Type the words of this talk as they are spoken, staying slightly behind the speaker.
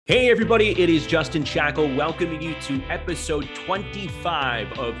Hey everybody, it is Justin Shackle welcoming you to episode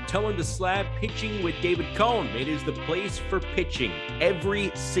 25 of Toeing the Slab Pitching with David Cone. It is the place for pitching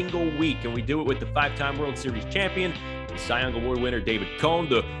every single week, and we do it with the five-time World Series champion, the Cy Young Award winner David Cone,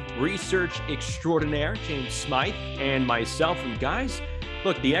 the research extraordinaire James Smythe, and myself. And guys,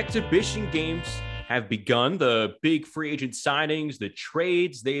 look, the exhibition games have begun. The big free agent signings, the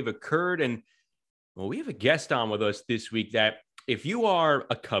trades, they've occurred, and well, we have a guest on with us this week that if you are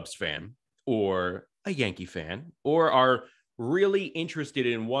a Cubs fan or a Yankee fan or are really interested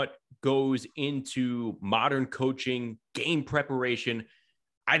in what goes into modern coaching, game preparation,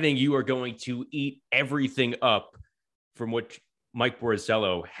 I think you are going to eat everything up from what Mike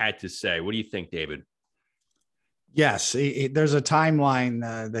Borzello had to say. What do you think, David? Yes, there's a timeline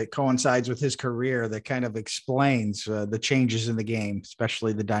that coincides with his career that kind of explains the changes in the game,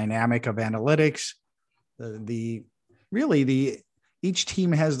 especially the dynamic of analytics. Each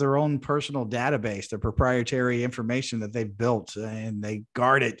team has their own personal database, their proprietary information that they've built, and they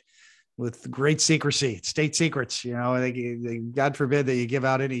guard it with great secrecy, state secrets. You know, God forbid that you give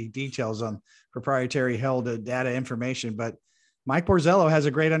out any details on proprietary held data information, but Mike Borzello has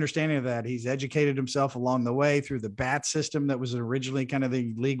a great understanding of that. He's educated himself along the way through the BAT system that was originally kind of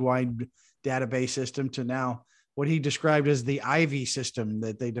the league-wide database system to now what he described as the Ivy system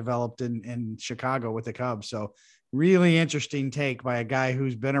that they developed in Chicago with the Cubs. So really interesting take by a guy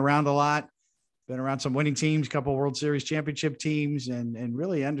who's been around a lot, been around some winning teams, couple World Series championship teams, and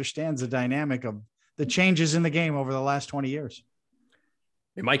really understands the dynamic of the changes in the game over the last 20 years.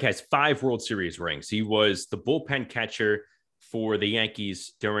 And Mike has 5 World Series rings. He was the bullpen catcher for the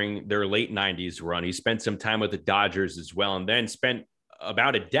Yankees during their late 90s run. He spent some time with the Dodgers as well, and then spent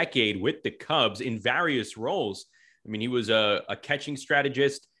about a decade with the Cubs in various roles. I mean, he was a catching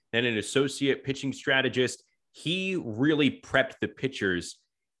strategist, then an associate pitching strategist. He really prepped the pitchers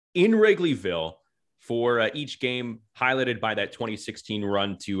in Wrigleyville for each game, highlighted by that 2016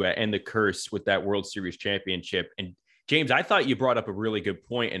 run to end the curse with that World Series championship. And James, I thought you brought up a really good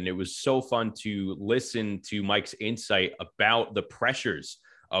point, and it was so fun to listen to Mike's insight about the pressures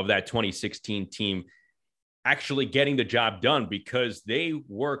of that 2016 team actually getting the job done, because they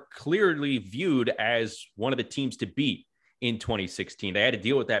were clearly viewed as one of the teams to beat in 2016. They had to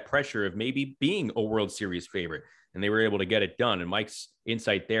deal with that pressure of maybe being a World Series favorite, and they were able to get it done. And Mike's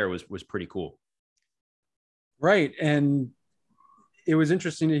insight there was pretty cool. Right. And it was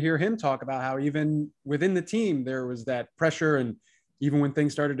interesting to hear him talk about how even within the team, there was that pressure. And even when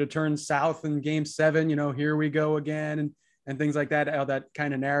things started to turn south in game 7, you know, here we go again, and things like that, how that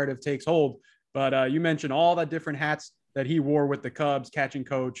kind of narrative takes hold. But you mentioned all the different hats that he wore with the Cubs: catching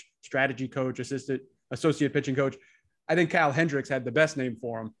coach, strategy coach, associate pitching coach. I think Kyle Hendricks had the best name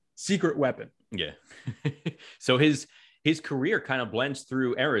for him: secret weapon. Yeah. So his career kind of blends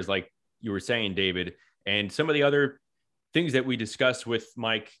through eras, like you were saying, David, and some of the other things that we discussed with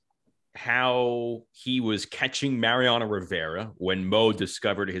Mike, how he was catching Mariano Rivera when Mo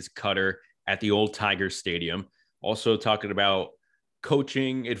discovered his cutter at the old Tiger Stadium. Also talking about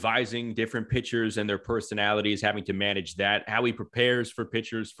coaching, advising different pitchers and their personalities, having to manage that, how he prepares for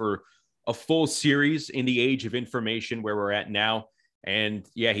pitchers for a full series in the age of information where we're at now. And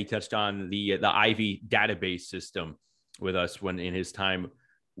yeah, he touched on the Ivy database system with us when in his time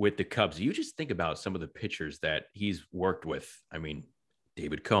with the Cubs. You just think about some of the pitchers that he's worked with. I mean,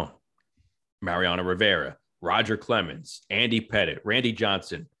 David Cone, Mariano Rivera, Roger Clemens, Andy Pettitte, Randy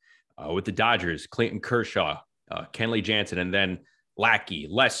Johnson, with the Dodgers, Clayton Kershaw, Kenley Jansen, and then Lackey,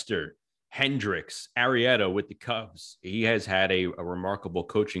 Lester, Hendricks, Arrieta with the Cubs. He has had a remarkable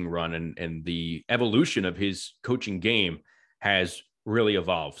coaching run, and the evolution of his coaching game has really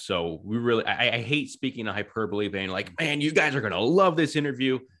evolved. So I hate speaking of hyperbole, being like, man, you guys are going to love this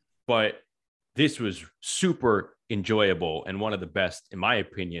interview, but this was super enjoyable and one of the best, in my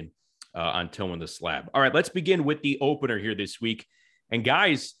opinion, on Toeing the Slab. All right, let's begin with the opener here this week. And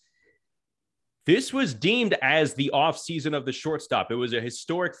guys, this was deemed as the offseason of the shortstop. It was a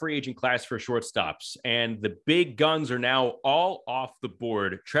historic free agent class for shortstops, and the big guns are now all off the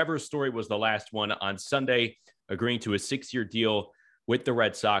board. Trevor Story was the last one on Sunday, agreeing to a 6-year deal with the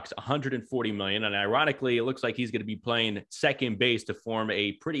Red Sox, $140 million. And ironically, it looks like he's going to be playing second base to form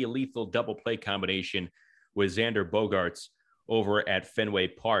a pretty lethal double play combination with Xander Bogaerts over at Fenway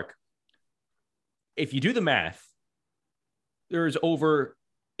Park. If you do the math, there's over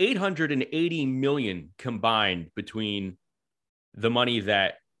 $880 million combined between the money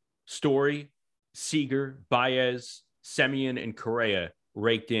that Story, Seager, Baez, Semien, and Correa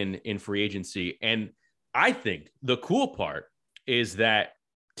raked in free agency. And I think the cool part is that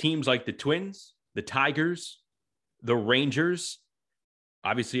teams like the Twins, the Tigers, the Rangers,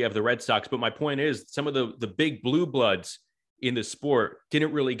 obviously you have the Red Sox, but my point is some of the big blue bloods in the sport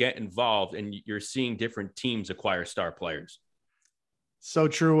didn't really get involved, and you're seeing different teams acquire star players. So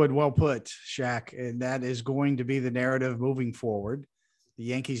true and well put, Shaq. And that is going to be the narrative moving forward. The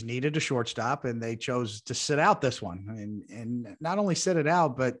Yankees needed a shortstop, and they chose to sit out this one, and not only sit it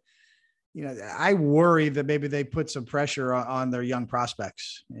out, but I worry that maybe they put some pressure on their young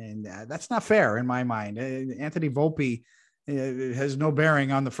prospects, and that's not fair in my mind. Anthony Volpe has no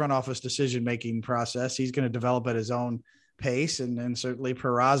bearing on the front office decision-making process. He's going to develop at his own pace, and certainly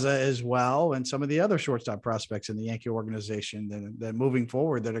Peraza as well, and some of the other shortstop prospects in the Yankee organization that moving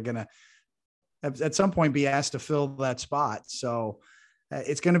forward that are going to at some point be asked to fill that spot. So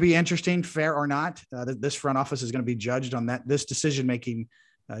it's going to be interesting, fair or not. This front office is going to be judged on this decision-making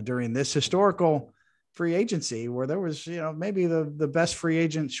during this historical free agency, where there was, maybe the best free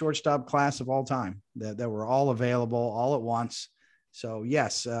agent shortstop class of all time that were all available all at once. So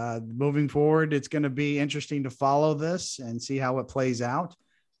yes, moving forward, it's going to be interesting to follow this and see how it plays out.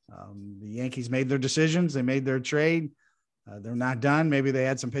 The Yankees made their decisions. They made their trade. They're not done. Maybe they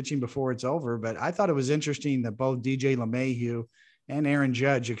had some pitching before it's over, but I thought it was interesting that both DJ LeMahieu and Aaron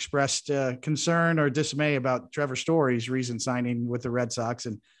Judge expressed concern or dismay about Trevor Story's recent signing with the Red Sox,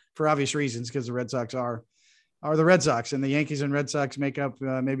 and for obvious reasons, because the Red Sox are the Red Sox, and the Yankees and Red Sox make up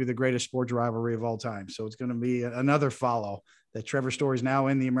maybe the greatest sports rivalry of all time. So it's going to be another follow that Trevor Story is now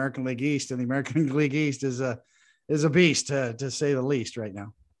in the American League East, and the American League East is a beast to say the least right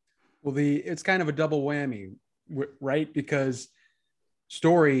now. Well, it's kind of a double whammy, right? Because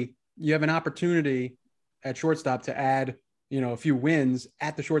Story, you have an opportunity at shortstop to add, a few wins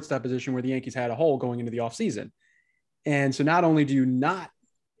at the shortstop position where the Yankees had a hole going into the offseason. And so not only do you not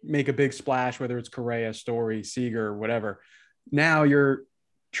make a big splash, whether it's Correa, Story, Seager, whatever, now you're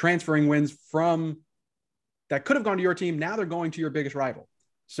transferring wins from that could have gone to your team. Now they're going to your biggest rival.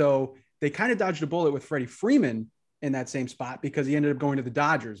 So they kind of dodged a bullet with Freddie Freeman in that same spot because he ended up going to the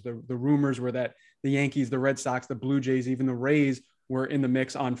Dodgers. The rumors were that the Yankees, the Red Sox, the Blue Jays, even the Rays were in the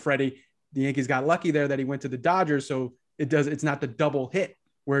mix on Freddie. The Yankees got lucky there that he went to the Dodgers. So it's not the double hit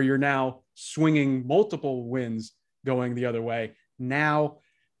where you're now swinging multiple wins going the other way. Now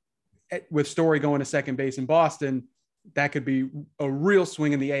with Story going to second base in Boston, that could be a real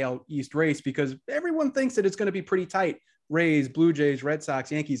swing in the AL East race because everyone thinks that it's going to be pretty tight. Rays, Blue Jays, Red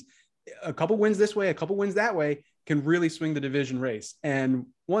Sox, Yankees, a couple wins this way, a couple wins that way can really swing the division race. And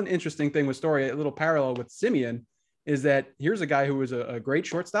one interesting thing with Story, a little parallel with Semien, is that here's a guy who was a great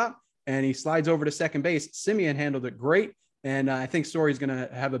shortstop and he slides over to second base. Semien handled it great. And I think Story's going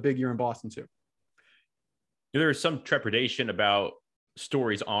to have a big year in Boston too. There is some trepidation about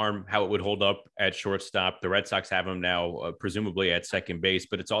Story's arm, how it would hold up at shortstop. The Red Sox have him now presumably at second base,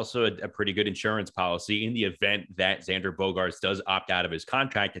 but it's also a pretty good insurance policy in the event that Xander Bogaerts does opt out of his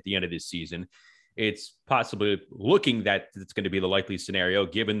contract at the end of this season. It's possibly looking that it's going to be the likely scenario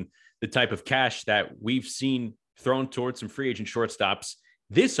given the type of cash that we've seen thrown towards some free agent shortstops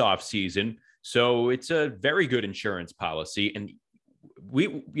this offseason. So it's a very good insurance policy. And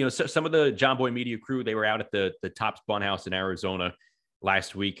some of the John Boy Media crew, they were out at the Topps Funhouse in Arizona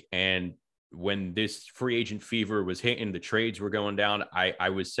last week. And when this free agent fever was hitting, the trades were going down, I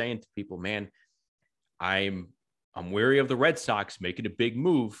was saying to people, man, I'm wary of the Red Sox making a big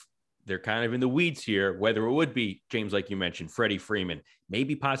move. They're kind of in the weeds here, whether it would be James, like you mentioned, Freddie Freeman,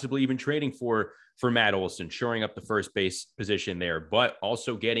 maybe possibly even trading for Matt Olson, shoring up the first base position there, but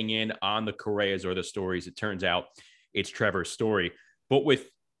also getting in on the Correas or the Stories. It turns out it's Trevor Story. But with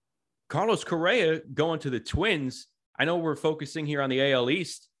Carlos Correa going to the Twins, I know we're focusing here on the AL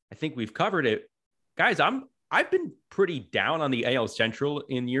East. I think we've covered it. Guys, I've been pretty down on the AL Central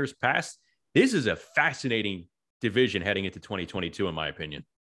in years past. This is a fascinating division heading into 2022, in my opinion.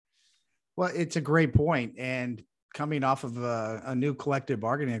 Well, it's a great point. And coming off of a new collective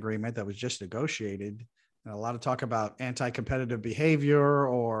bargaining agreement that was just negotiated, and a lot of talk about anti-competitive behavior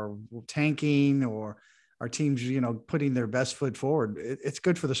or tanking or our teams, putting their best foot forward. It's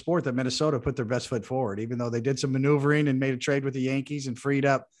good for the sport that Minnesota put their best foot forward, even though they did some maneuvering and made a trade with the Yankees and freed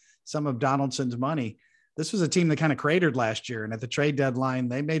up some of Donaldson's money. This was a team that kind of cratered last year. And at the trade deadline,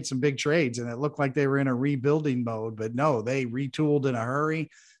 they made some big trades and it looked like they were in a rebuilding mode, but no, they retooled in a hurry.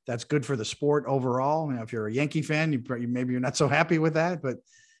 That's good for the sport overall. If you're a Yankee fan, maybe you're not so happy with that, but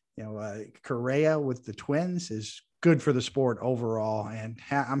Correa with the Twins is good for the sport overall. And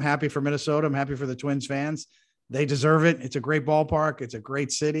I'm happy for Minnesota. I'm happy for the Twins fans. They deserve it. It's a great ballpark. It's a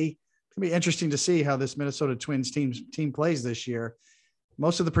great city. It's going to be interesting to see how this Minnesota Twins team plays this year.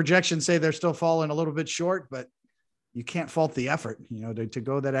 Most of the projections say they're still falling a little bit short, but you can't fault the effort, to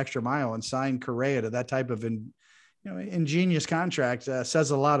go that extra mile and sign Correa to that type of ingenious contract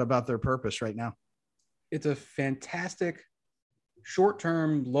says a lot about their purpose right now. It's a fantastic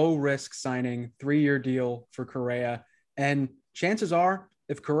short-term, low-risk signing, 3-year deal for Correa. And chances are,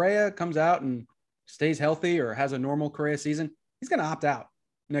 if Correa comes out and stays healthy or has a normal Correa season, he's going to opt out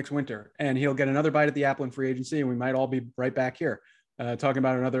next winter, and he'll get another bite at the apple in free agency, and we might all be right back here talking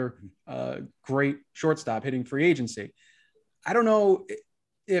about another great shortstop hitting free agency. I don't know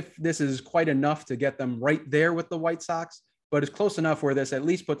if this is quite enough to get them right there with the White Sox, but it's close enough where this at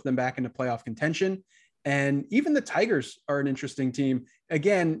least puts them back into playoff contention. And even the Tigers are an interesting team.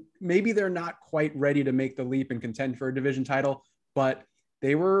 Again, maybe they're not quite ready to make the leap and contend for a division title, but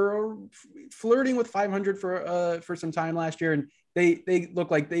they were flirting with 500 for some time last year. And they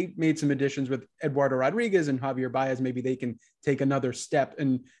look like they made some additions with Eduardo Rodriguez and Javier Baez. Maybe they can take another step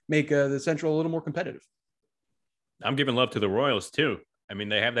and make the Central a little more competitive. I'm giving love to the Royals too. I mean,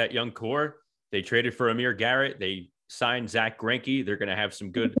 they have that young core. They traded for Amir Garrett. They signed Zach Greinke. They're going to have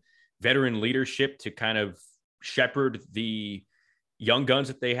some good veteran leadership to kind of shepherd the young guns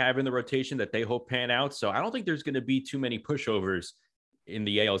that they have in the rotation that they hope pan out. So I don't think there's going to be too many pushovers in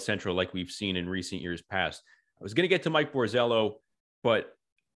the AL Central like we've seen in recent years past. I was going to get to Mike Borzello, but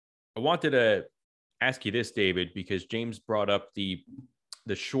I wanted to ask you this, David, because James brought up the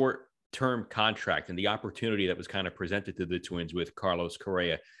short-term contract and the opportunity that was kind of presented to the Twins with Carlos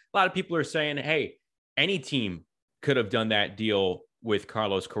Correa. A lot of people are saying, hey, any team could have done that deal with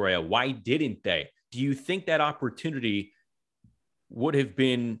Carlos Correa. Why didn't they? Do you think that opportunity would have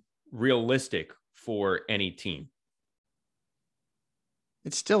been realistic for any team?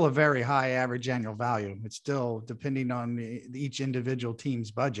 It's still a very high average annual value. It's still, depending on each individual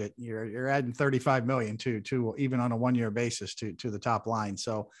team's budget, you're adding 35 million to even on a 1-year basis to the top line.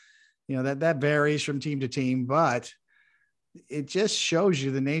 So, that varies from team to team, but it just shows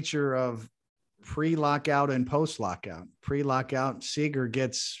you the nature of pre-lockout and post-lockout. Pre-lockout, Seager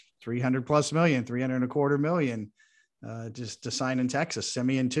gets 300 plus million, 325 million just to sign in Texas.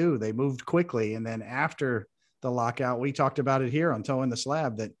 Semien too. They moved quickly. And then after the lockout, we talked about it here on Toe in the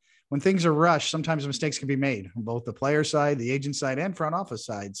Slab, that when things are rushed, sometimes mistakes can be made on both the player side, the agent side, and front office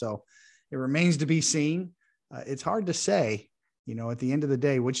side. So it remains to be seen. It's hard to say, at the end of the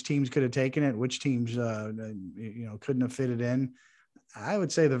day, which teams could have taken it, which teams, couldn't have fit it in. I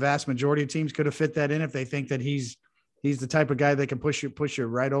would say the vast majority of teams could have fit that in if they think that he's the type of guy that can push you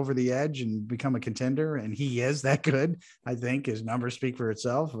right over the edge and become a contender. And he is that good. I think his numbers speak for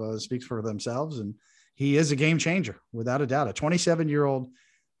itself, speaks for themselves. And he is a game changer without a doubt. A 27-year-old,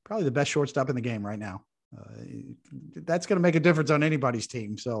 probably the best shortstop in the game right now. That's going to make a difference on anybody's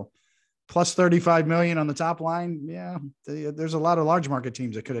team. So plus 35 million on the top line. Yeah. There's a lot of large market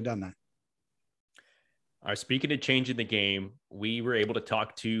teams that could have done that. All right, speaking of changing the game, we were able to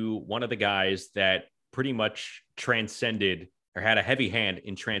talk to one of the guys that pretty much transcended or had a heavy hand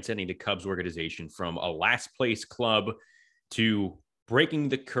in transcending the Cubs organization from a last place club to breaking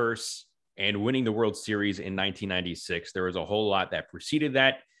the curse and winning the World Series in 1996. There was a whole lot that preceded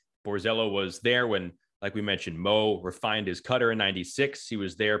that. Borzello was there when, like we mentioned, Mo refined his cutter in 96. He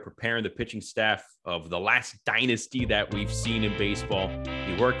was there preparing the pitching staff of the last dynasty that we've seen in baseball.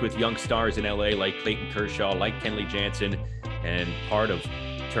 He worked with young stars in LA like Clayton Kershaw, like Kenley Jansen, and part of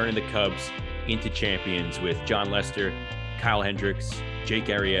turning the Cubs into champions with John Lester, Kyle Hendricks, Jake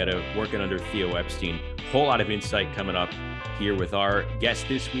Arrieta, working under Theo Epstein. Whole lot of insight coming up here with our guest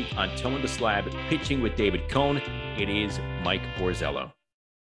this week on Toe in the Slab, Pitching with David Cone. It is Mike Borzello.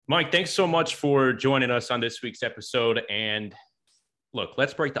 Mike, thanks so much for joining us on this week's episode. And look,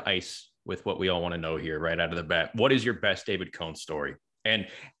 let's break the ice with what we all want to know here right out of the bat. What is your best David Cone story? And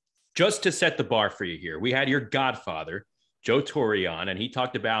just to set the bar for you here, we had your godfather, Joe Torre, on, and he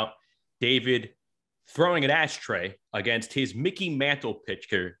talked about David throwing an ashtray against his Mickey Mantle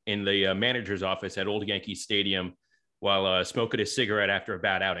pitcher in the manager's office at Old Yankee Stadium while smoking a cigarette after a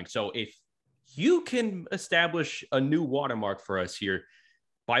bad outing. So if you can establish a new watermark for us here,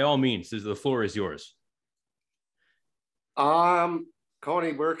 by all means, the floor is yours. Coney,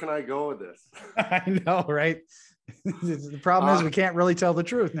 where can I go with this? I know, right? The problem is we can't really tell the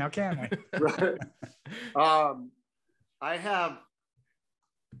truth now, can we? Right. I have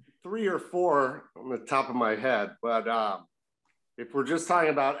 3 or 4 on the top of my head, but if we're just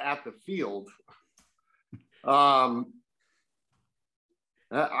talking about at the field,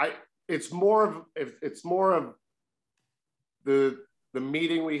 it's more of the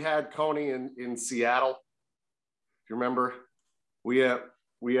meeting we had, Coney, in Seattle. Do you remember? We had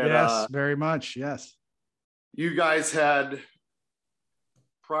yes, very much. Yes. You guys had,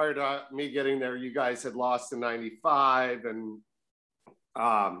 prior to me getting there, you guys had lost in 95 and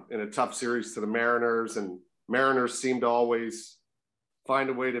in a tough series to the Mariners. And Mariners seemed to always find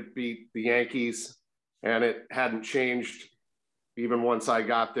a way to beat the Yankees, and it hadn't changed even once I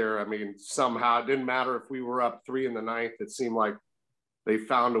got there. I mean, somehow it didn't matter if we were up 3 in the 9th. It seemed like they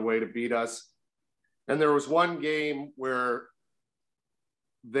found a way to beat us. And there was one game where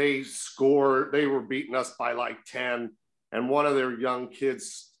they were beating us by like 10, and one of their young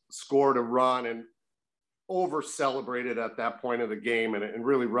kids scored a run and over celebrated at that point of the game, and it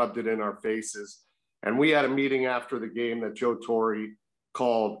really rubbed it in our faces. And we had a meeting after the game that Joe Torre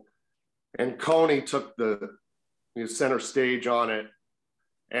called, and Coney took the center stage on it.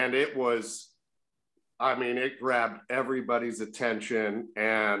 And it was, I mean, it grabbed everybody's attention.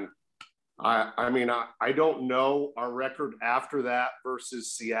 And I don't know our record after that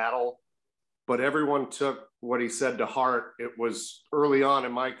versus Seattle, but everyone took what he said to heart. It was early on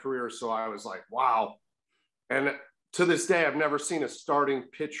in my career, so I was like, wow. And to this day, I've never seen a starting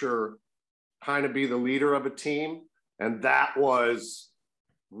pitcher kind of be the leader of a team. And that was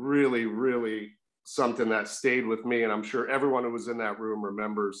really, really something that stayed with me. And I'm sure everyone who was in that room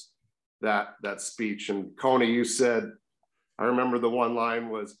remembers that speech. And Coney, you said, I remember the one line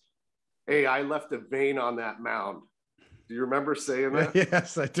was, "Hey, I left a vein on that mound." Do you remember saying that?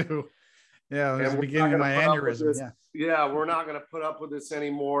 Yes, I do. Yeah, it was the beginning of my aneurysm. Yeah, we're not going to put up with this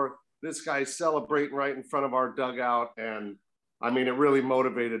anymore. This guy's celebrating right in front of our dugout. And I mean, it really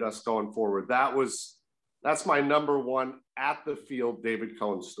motivated us going forward. That's my number one at the field David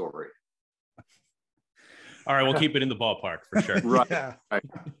Cone story. All right, we'll keep it in the ballpark for sure. Right. Yeah.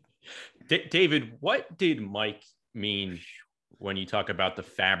 David, what did Mike mean when you talk about the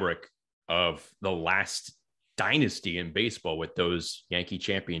fabric of the last dynasty in baseball with those Yankee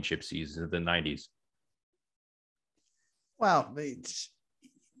championship seasons of the 90s? Well,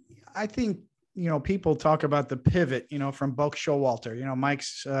 I think, people talk about the pivot, from Buck Showalter,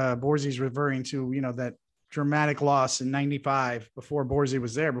 Mike's Borzi's referring to, that dramatic loss in 95 before Borzi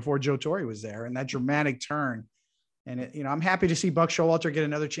was there, before Joe Torre was there, and that dramatic turn. And, I'm happy to see Buck Showalter get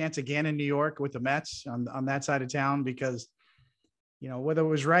another chance again in New York with the Mets on that side of town, because, whether it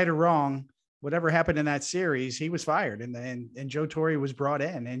was right or wrong, whatever happened in that series, he was fired and Joe Torre was brought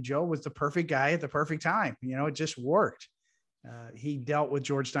in, and Joe was the perfect guy at the perfect time. It just worked. He dealt with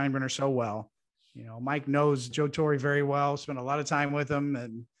George Steinbrenner so well. Mike knows Joe Torre very well, spent a lot of time with him,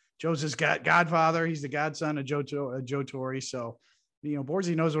 and Joe's his godfather. He's the godson of Joe Torre. So,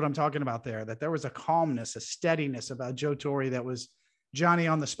 Borzi knows what I'm talking about there, that there was a calmness, a steadiness about Joe Torre that was Johnny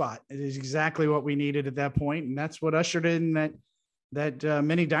on the spot. It is exactly what we needed at that point. And that's what ushered in that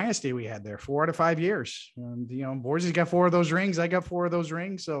mini dynasty we had there, 4 out of 5 years. And, Borzi's got 4 of those rings. I got 4 of those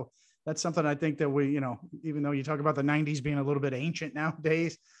rings. So that's something I think that we, even though you talk about the 90s being a little bit ancient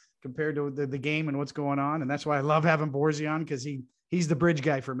nowadays compared to the game and what's going on. And that's why I love having Borzi on, because he's the bridge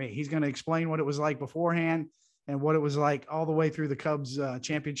guy for me. He's going to explain what it was like beforehand and what it was like all the way through the Cubs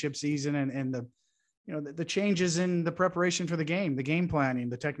championship season and the changes in the preparation for the game planning,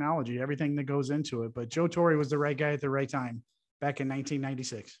 the technology, everything that goes into it. But Joe Torre was the right guy at the right time back in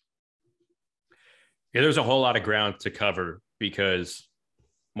 1996. Yeah, there's a whole lot of ground to cover because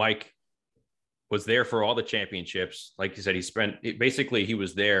Mike was there for all the championships. Like you said, he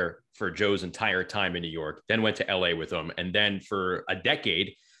was there for Joe's entire time in New York, then went to LA with him. And then for a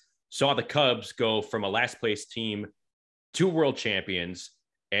decade, saw the Cubs go from a last place team to world champions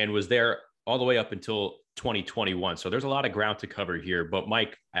and was there all the way up until 2021. So there's a lot of ground to cover here. But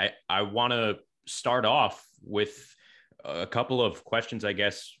Mike, I want to start off with a couple of questions, I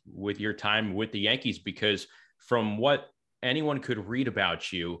guess, with your time with the Yankees, because from what anyone could read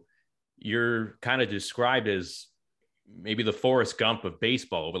about you, you're kind of described as maybe the Forrest Gump of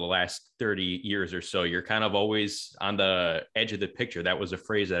baseball over the last 30 years or so. You're kind of always on the edge of the picture. That was a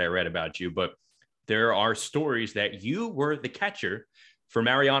phrase that I read about you, but there are stories that you were the catcher for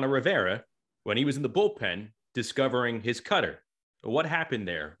Mariano Rivera when he was in the bullpen discovering his cutter. What happened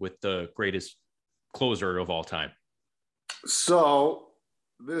there with the greatest closer of all time? So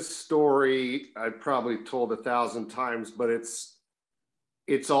this story I probably told 1,000 times, but it's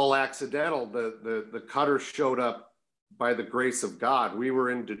all accidental. The cutter showed up by the grace of God. We were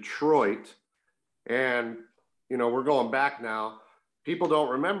in Detroit, and we're going back now. People don't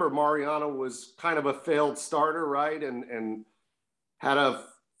remember Mariano was kind of a failed starter, right? And had a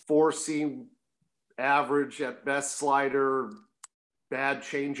 4-seam average at best, slider, bad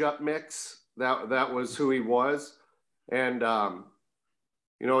changeup mix. That was who he was. And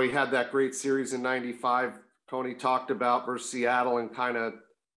he had that great series in 95 Tony talked about versus Seattle and kind of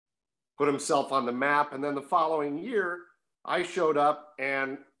put himself on the map. And then the following year, I showed up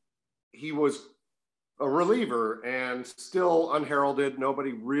and he was a reliever and still unheralded.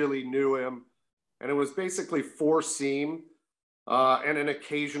 Nobody really knew him. and it was basically four seam and an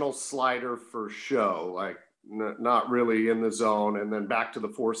occasional slider for show, like not really in the zone, and then back to the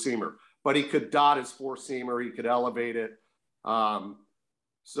four seamer. But he could dot his four seamer, he could elevate it.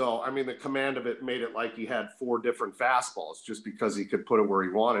 So, I mean, the command of it made it like he had four different fastballs just because he could put it where he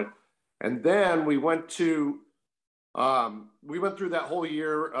wanted. And then we went through that whole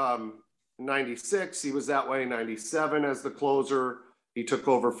year. 96, he was that way. 97 as the closer, he took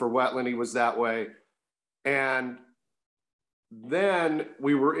over for Wetland. He was that way. And then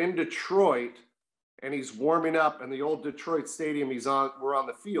we were in Detroit, and he's warming up in the old Detroit stadium. We're on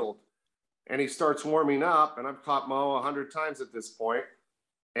the field, and he starts warming up, and I've caught Mo 100 times at this point,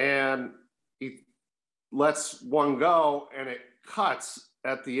 and he lets one go, and it cuts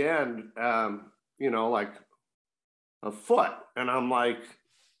at the end, like a foot. And I'm like,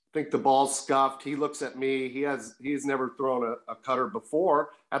 I think the ball's scuffed. He looks at me. He's never thrown a cutter before.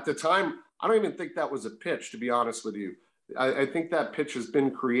 At the time, I don't even think that was a pitch, to be honest with you. I think that pitch has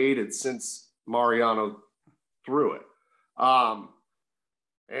been created since Mariano threw it.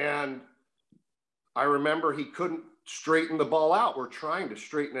 And I remember he couldn't straighten the ball out. We're trying to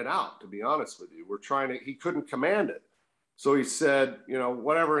straighten it out, to be honest with you. He couldn't command it. So he said,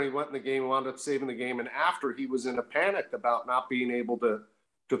 whatever, and he went in the game, wound up saving the game. And after, he was in a panic about not being able to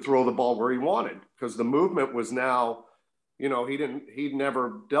throw the ball where he wanted, because the movement was now, he'd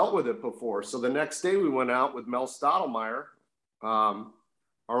never dealt with it before. So the next day we went out with Mel Stottlemyre, our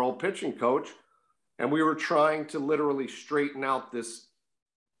old pitching coach, and we were trying to literally straighten out this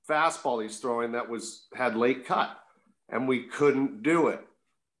fastball he's throwing that had late cut, and we couldn't do it.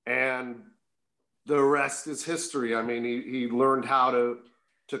 And the rest is history. I mean, he learned how to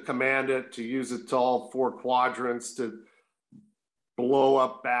command it, to use it to all four quadrants, to blow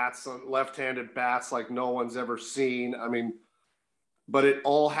up bats, left-handed bats like no one's ever seen. I mean, but it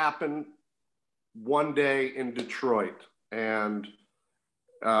all happened one day in Detroit, and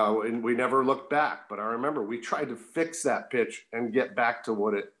we never looked back. But I remember we tried to fix that pitch and get back to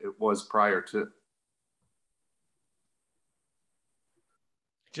what it was prior to.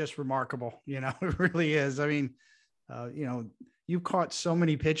 Just remarkable, it really is. I mean, you've caught so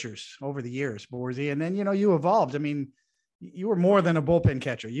many pitchers over the years, Borzi, and then, you evolved. I mean, you were more than a bullpen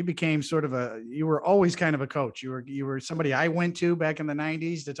catcher. You became you were always kind of a coach. You were somebody I went to back in the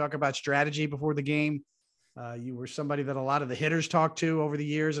 90s to talk about strategy before the game. You were somebody that a lot of the hitters talked to over the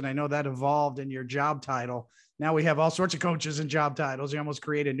years. And I know that evolved in your job title. Now we have all sorts of coaches and job titles. You almost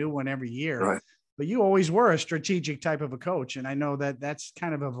create a new one every year, right? But you always were a strategic type of a coach. And I know that that's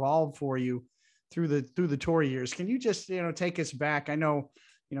kind of evolved for you through the tour years. Can you just, take us back? I know,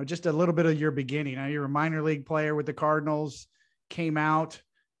 just a little bit of your beginning. Now you're a minor league player with the Cardinals, came out,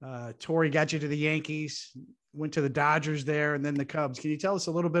 Torey got you to the Yankees, went to the Dodgers there, and then the Cubs. Can you tell us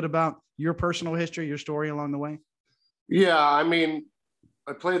a little bit about your personal history, your story along the way? Yeah, I mean,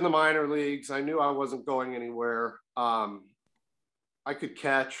 I played in the minor leagues. I knew I wasn't going anywhere. I could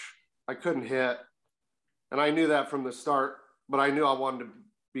catch, I couldn't hit. And I knew that from the start, but I knew I wanted to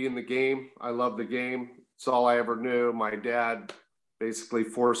be in the game. I love the game. It's all I ever knew. My dad basically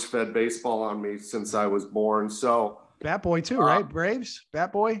force-fed baseball on me since I was born. So Bat Boy too, right? Braves,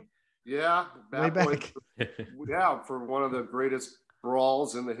 Bat Boy. Yeah, Bat Boy. Yeah, for one of the greatest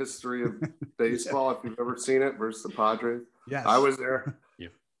brawls in the history of baseball, if you've ever seen it, versus the Padres. Yes, I was there. Yeah.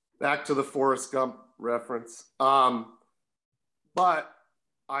 Back to the Forrest Gump reference. But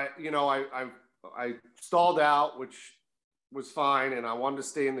I stalled out, which was fine, and I wanted to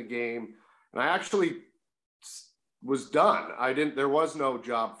stay in the game. And I actually was done. There was no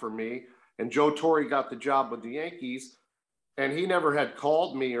job for me. And Joe Torre got the job with the Yankees, and he never had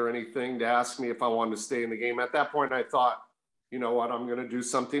called me or anything to ask me if I wanted to stay in the game. At that point, I thought, you know what, I'm going to do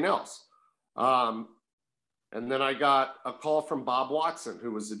something else. And then I got a call from Bob Watson,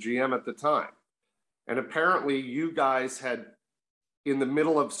 who was the GM at the time. And apparently you guys had, in the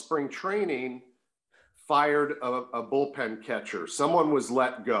middle of spring training, fired a bullpen catcher. Someone was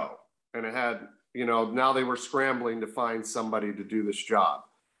let go, and it had, now they were scrambling to find somebody to do this job.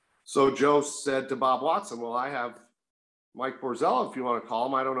 So Joe said to Bob Watson, well, I have Mike Borzello, if you want to call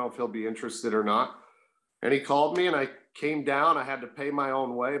him. I don't know if he'll be interested or not. And he called me, and I came down. I had to pay my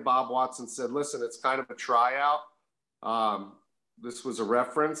own way. Bob Watson said, listen, it's kind of a tryout. This was a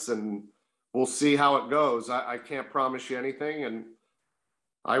reference, and we'll see how it goes. I can't promise you anything. And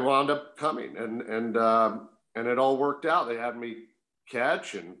I wound up coming, and it all worked out. They had me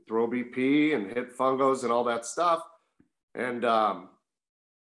catch and throw BP and hit fungos and all that stuff. And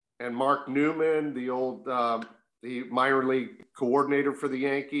Mark Newman, the old the minor league coordinator for the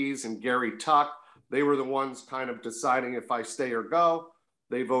Yankees, and Gary Tuck, they were the ones kind of deciding if I stay or go.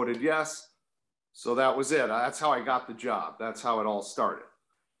 They voted yes. So that was it. That's how I got the job. That's how it all started.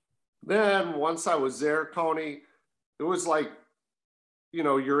 Then once I was there, Coney, it was like, you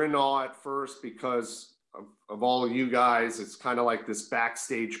know, you're in awe at first because of all of you guys. It's kind of like this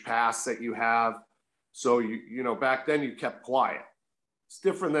backstage pass that you have. So, you know, back then you kept quiet. It's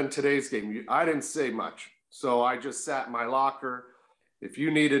different than today's game. I didn't say much. So I just sat in my locker. If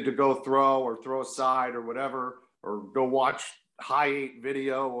you needed to go throw or throw a side or whatever, or go watch high 8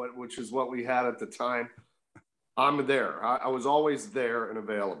 video, which is what we had at the time, I'm there. I was always there and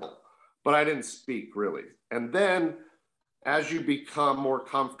available, but I didn't speak really. And then as you become more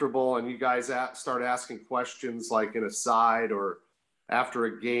comfortable and you guys start asking questions like in a side or after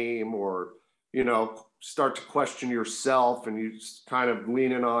a game, or, you know, start to question yourself and you kind of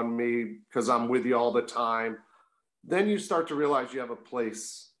lean in on me because I'm with you all the time, then you start to realize you have a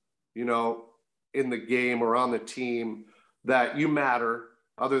place, you know, in the game or on the team, that you matter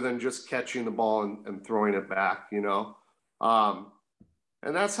other than just catching the ball and throwing it back, you know?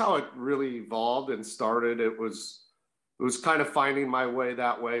 And that's how it really evolved and started. It was kind of finding my way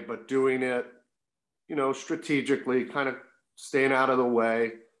that way, but doing it, you know, strategically, kind of staying out of the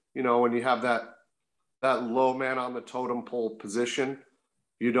way. You know, when you have that low man on the totem pole position,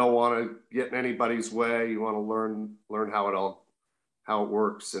 you don't want to get in anybody's way. You want to learn how it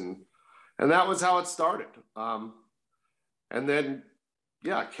works. And that was how it started. And then,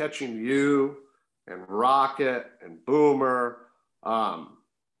 yeah, catching you and Rocket and Boomer,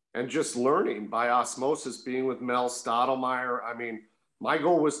 and just learning by osmosis, being with Mel Stottlemyre. I mean, my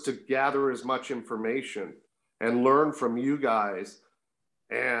goal was to gather as much information and learn from you guys.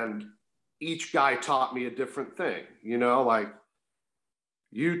 And each guy taught me a different thing, you know, like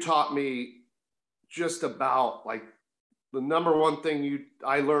you taught me just about, like, the number one thing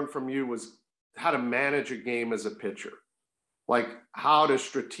I learned from you was how to manage a game as a pitcher. Like how to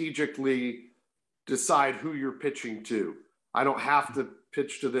strategically decide who you're pitching to. I don't have to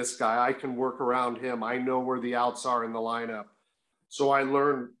pitch to this guy. I can work around him. I know where the outs are in the lineup. So I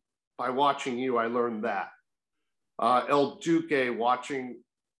learned by watching you, I learned that. El Duque,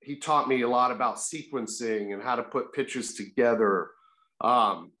 he taught me a lot about sequencing and how to put pitches together.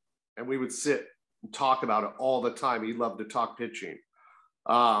 And we would sit and talk about it all the time. He loved to talk pitching.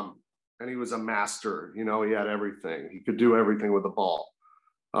 And he was a master, you know, he had everything. He could do everything with the ball.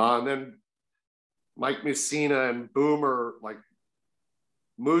 And then Mike Mussina and Boomer, like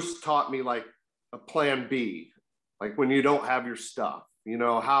Moose taught me like a plan B, like when you don't have your stuff, you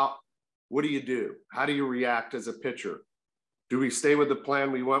know, what do you do? How do you react as a pitcher? Do we stay with the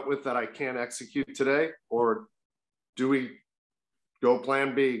plan we went with that I can't execute today? Or do we go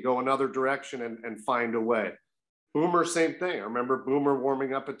plan B, go another direction and find a way? Boomer, same thing. I remember Boomer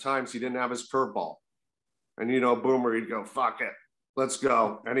warming up at times. He didn't have his curveball. And, you know, Boomer, he'd go, fuck it, let's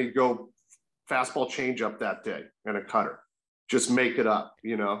go. And he'd go fastball changeup that day and a cutter. Just make it up,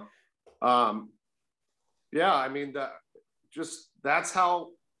 you know? Yeah, I mean, that's how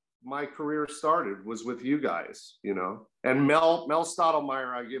my career started, was with you guys, you know? And Mel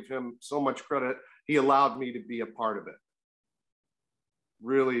Stottlemyre, I give him so much credit. He allowed me to be a part of it.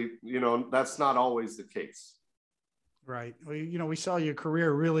 Really, you know, that's not always the case. Right. Well, you know, we saw your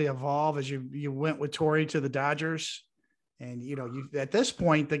career really evolve as you went with Torey to the Dodgers, and you know, at this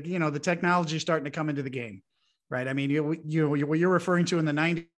point, the technology is starting to come into the game, right? I mean, what you're referring to in the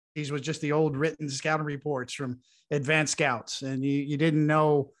 '90s was just the old written scouting reports from advanced scouts, and you didn't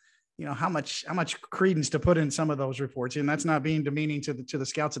know, you know, how much credence to put in some of those reports, and that's not being demeaning to the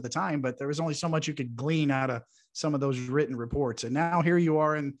scouts at the time, but there was only so much you could glean out of some of those written reports. And now here you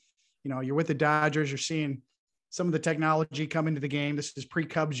are, and you know, you're with the Dodgers, you're seeing some of the technology come into the game. This is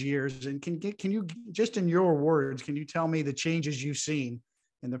pre-Cubs years. And can you, just in your words, can you tell me the changes you've seen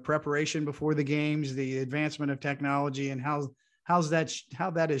in the preparation before the games, the advancement of technology, and how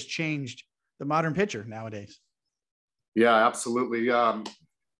that has changed the modern pitcher nowadays? Yeah, absolutely.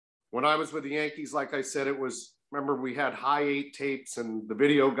 When I was with the Yankees, like I said, remember we had high 8 tapes, and the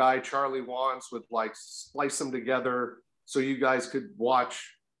video guy, Charlie Wands, would like splice them together so you guys could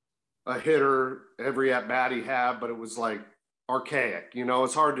watch a hitter every at bat he had, but it was like archaic, you know,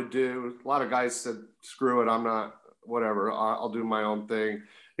 it's hard to do. A lot of guys said, screw it, I'm not, whatever, I'll do my own thing.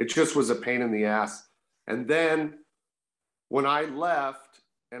 It just was a pain in the ass. And then when I left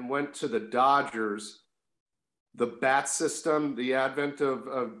and went to the Dodgers, the bat system, the advent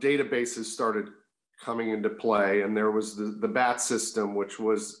of databases started coming into play. And there was the bat system, which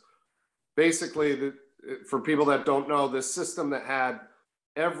was basically, for people that don't know, this system that had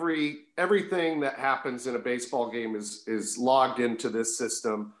everything that happens in a baseball game is logged into this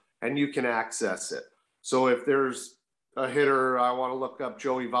system, and you can access it. So if there's a hitter, I want to look up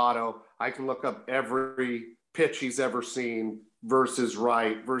Joey Votto, I can look up every pitch he's ever seen versus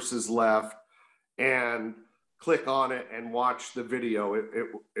right versus left and click on it and watch the video.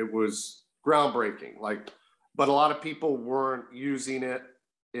 It was groundbreaking. Like, but a lot of people weren't using it.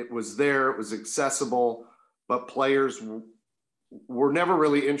 It was there, it was accessible, but players were never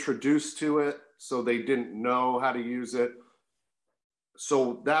really introduced to it, so they didn't know how to use it.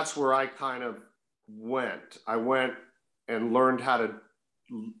 So that's where I kind of went. I went and learned how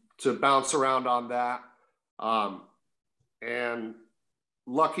to bounce around on that. And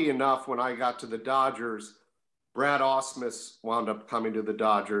lucky enough, when I got to the Dodgers, Brad Ausmus wound up coming to the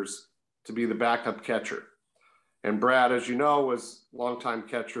Dodgers to be the backup catcher. And Brad, as you know, was a longtime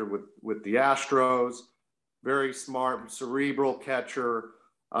catcher with the Astros, very smart, cerebral catcher.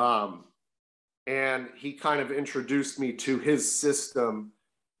 And he kind of introduced me to his system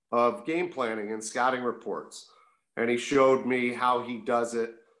of game planning and scouting reports. And he showed me how he does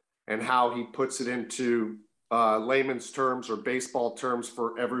it and how he puts it into layman's terms or baseball terms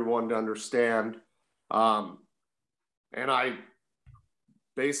for everyone to understand. And I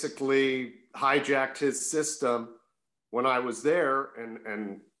basically hijacked his system when I was there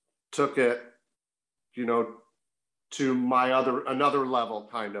and took it, you know, to another level,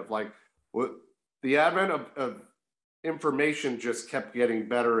 kind of like the advent of information just kept getting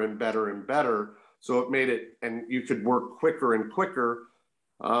better and better and better. So it made it, and you could work quicker and quicker.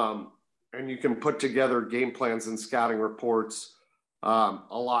 And you can put together game plans and scouting reports a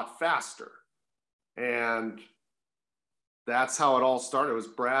lot faster. And that's how it all started. It was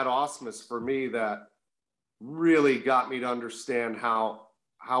Brad Ausmus for me that really got me to understand how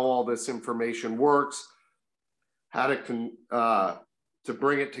all this information works, how to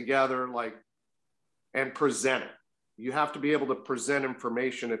bring it together, like, and present it. You have to be able to present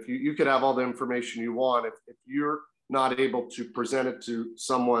information. If you could have all the information you want, if you're not able to present it to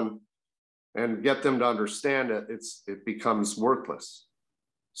someone and get them to understand it, it becomes worthless.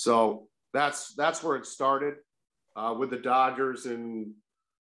 So that's where it started with the Dodgers in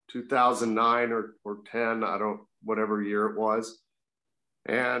 2009 or 10, whatever year it was.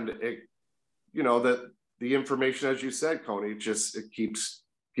 And it, you know, the information, as you said, Coney, it keeps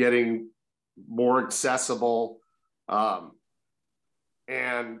getting more accessible.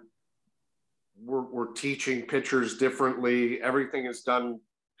 And we're teaching pitchers differently. Everything is done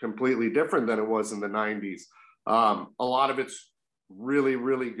completely different than it was in the 90s. A lot of it's really,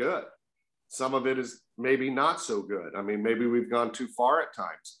 really good. Some of it is maybe not so good. I mean, maybe we've gone too far at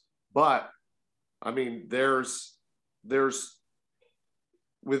times, but I mean, there's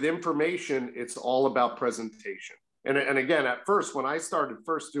with information, it's all about presentation. And again, at first, when I started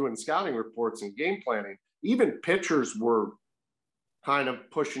first doing scouting reports and game planning, even pitchers were kind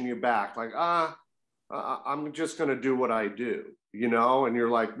of pushing you back, like, I'm just going to do what I do, you know? And you're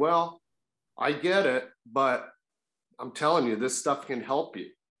like, well, I get it, but I'm telling you, this stuff can help you.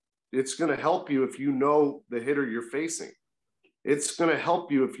 It's going to help you if you know the hitter you're facing. It's going to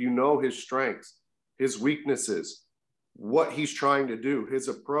help you if you know his strengths, his weaknesses, what he's trying to do, his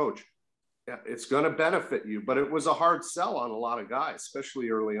approach. It's going to benefit you, but it was a hard sell on a lot of guys, especially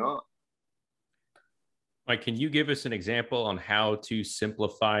early on. Mike, can you give us an example on how to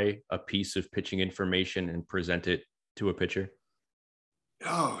simplify a piece of pitching information and present it to a pitcher?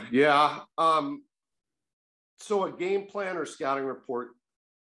 Oh, yeah. So a game plan or scouting report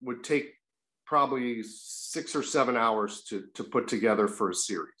would take probably 6 or 7 hours to put together for a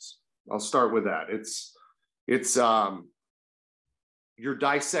series. I'll start with that. It's you're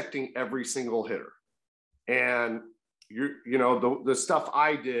dissecting every single hitter, and you know the stuff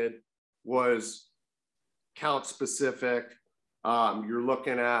I did was count specific. You're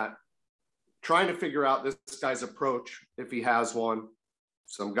looking at trying to figure out this guy's approach if he has one.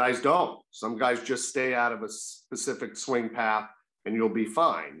 Some guys don't. Some guys just stay out of a specific swing path and you'll be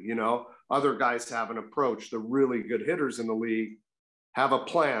fine. You know, other guys have an approach. The really good hitters in the league have a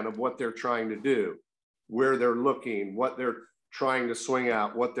plan of what they're trying to do, where they're looking, what they're trying to swing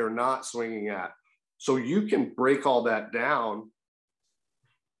at, what they're not swinging at. So you can break all that down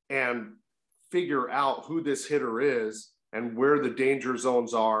and figure out who this hitter is and where the danger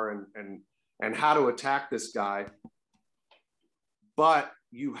zones are and how to attack this guy. But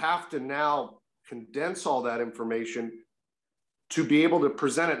you have to now condense all that information to be able to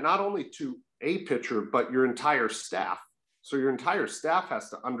present it not only to a pitcher, but your entire staff. So your entire staff has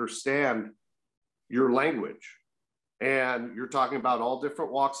to understand your language. And you're talking about all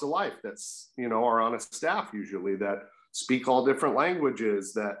different walks of life that's, you know, are on a staff usually that speak all different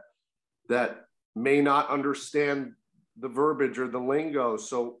languages that may not understand the verbiage or the lingo.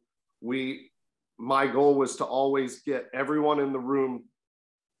 So my goal was to always get everyone in the room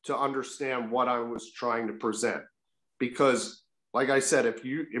to understand what I was trying to present. Because like I said, if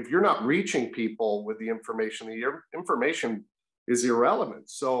you're not reaching people with the information is irrelevant.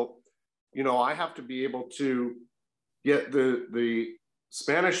 So, I have to be able to get the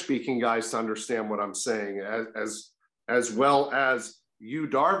Spanish speaking guys to understand what I'm saying, as well as you,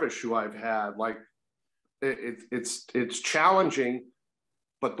 Darvish, who I've had. Like it's challenging,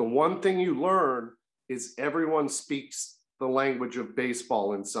 but the one thing you learn is everyone speaks the language of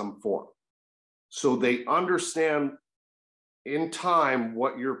baseball in some form. So they understand in time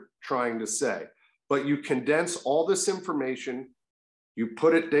what you're trying to say, but you condense all this information, you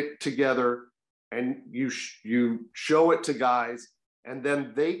put it together, and you show it to guys, and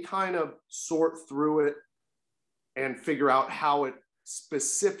then they kind of sort through it and figure out how it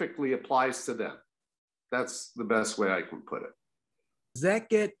specifically applies to them. That's the best way I can put it. Does that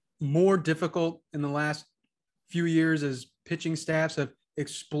get more difficult in the last few years as pitching staffs have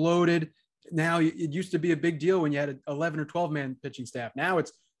exploded? Now, it used to be a big deal when you had an 11 or 12 man pitching staff. Now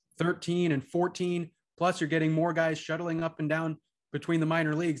it's 13 and 14, plus you're getting more guys shuttling up and down between the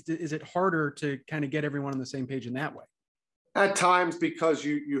minor leagues. Is it harder to kind of get everyone on the same page in that way? At times, because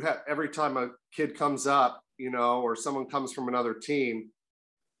you have, every time a kid comes up, or someone comes from another team,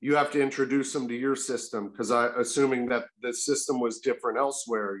 you have to introduce them to your system, because assuming that the system was different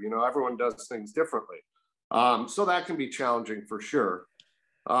elsewhere, everyone does things differently. So that can be challenging for sure.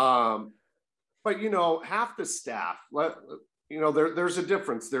 But, half the staff, there's a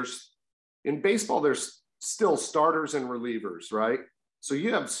difference. In baseball, there's still starters and relievers, right? So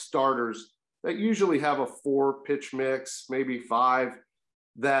you have starters that usually have a 4-pitch mix, maybe 5,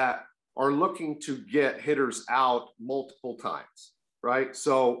 that are looking to get hitters out multiple times, right?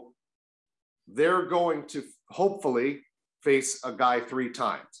 So they're going to hopefully face a guy 3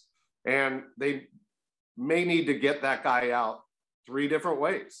 times, and they may need to get that guy out 3 different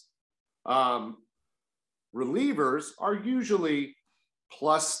ways. Relievers are usually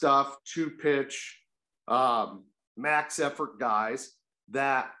plus stuff, 2-pitch, max effort guys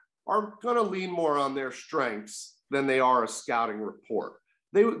that are going to lean more on their strengths than they are a scouting report.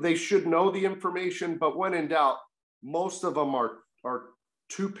 They should know the information, but when in doubt, most of them are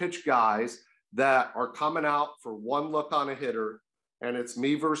 2-pitch guys that are coming out for one look on a hitter, and it's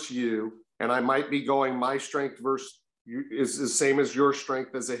me versus you, and I might be going my strength versus you is the same as your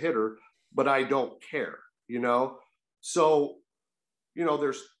strength as a hitter, but I don't care, So,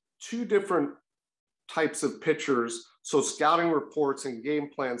 there's 2 different types of pitchers. So scouting reports and game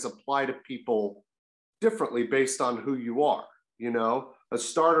plans apply to people differently based on who you are. A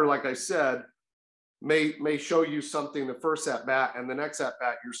starter, like I said, may show you something the first at bat, and the next at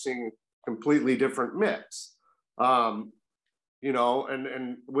bat you're seeing a completely different mix. And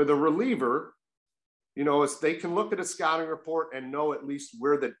with a reliever, they can look at a scouting report and know at least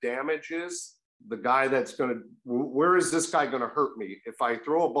where the damage is. The guy that's where is this guy going to hurt me? If I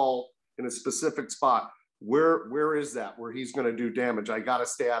throw a ball in a specific spot, where is that where he's going to do damage? I got to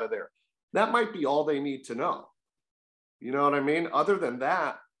stay out of there. That might be all they need to know. You know what I mean? Other than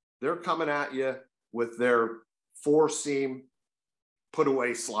that, they're coming at you with their 4-seam put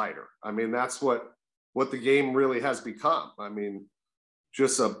away slider. I mean, that's what the game really has become. I mean,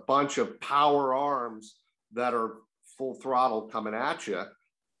 just a bunch of power arms that are full throttle coming at you.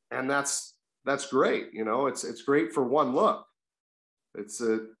 And that's great. It's great for one look.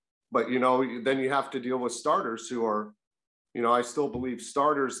 But then you have to deal with starters who are, I still believe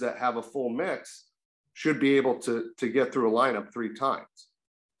starters that have a full mix should be able to get through a lineup 3 times.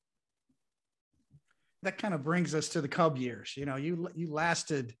 That kind of brings us to the Cub years. You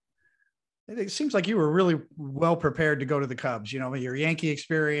lasted, it seems like you were really well prepared to go to the Cubs, your Yankee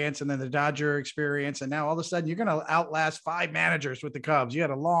experience and then the Dodger experience. And now all of a sudden you're going to outlast 5 managers with the Cubs. You had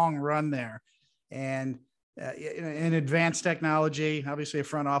a long run there, and in advanced technology, obviously a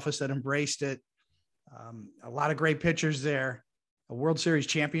front office that embraced it. A lot of great pitchers there, a World Series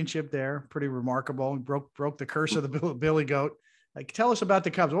championship there. Pretty remarkable. Broke the curse of the Billy Goat. Like, tell us about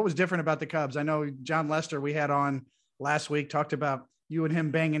the Cubs. What was different about the Cubs? I know John Lester, we had on last week, talked about you and him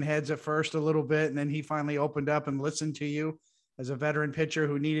banging heads at first a little bit, and then he finally opened up and listened to you as a veteran pitcher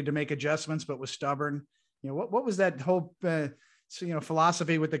who needed to make adjustments but was stubborn. What was that whole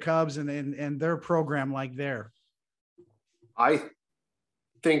philosophy with the Cubs and their program like there? I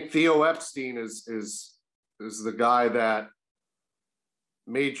think Theo Epstein is the guy that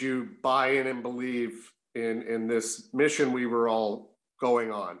made you buy in and believe in this mission we were all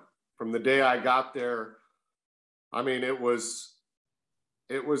going on. From the day I got there, I mean, it was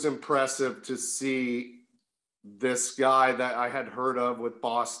impressive to see this guy that I had heard of with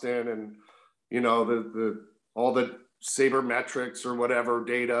Boston and, all the sabermetrics or whatever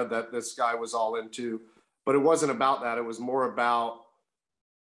data that this guy was all into. But it wasn't about that. It was more about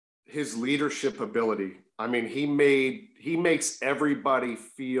his leadership ability. I mean, he makes everybody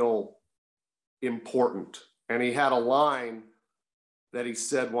feel important. And he had a line that he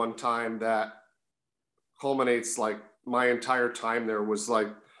said one time that culminates like my entire time there was like,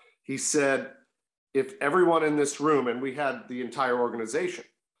 he said, if everyone in this room, and we had the entire organization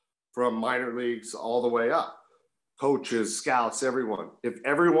from minor leagues all the way up, coaches, scouts, everyone, if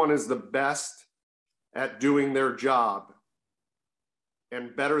everyone is the best at doing their job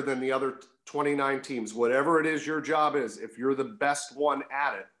and better than the other 29 teams, whatever it is your job is, if you're the best one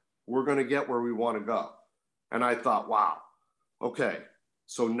at it, we're going to get where we want to go. And I thought, wow, okay.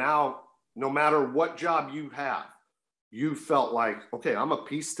 So now, no matter what job you have, you felt like, okay, I'm a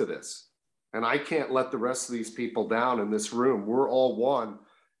piece to this. And I can't let the rest of these people down in this room. We're all one,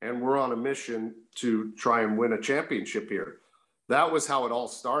 and we're on a mission to try and win a championship here. That was how it all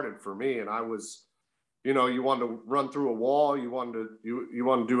started for me. And I was, you know, you wanted to run through a wall. You wanted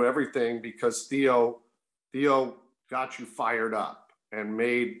to do everything because Theo got you fired up and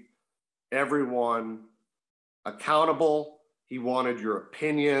made everyone accountable. He wanted your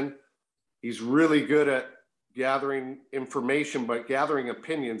opinion. He's really good at gathering information, but gathering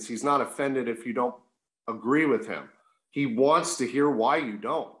opinions. He's not offended if you don't agree with him. He wants to hear why you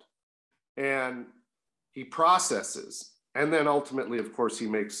don't. And he processes. And then ultimately, of course, he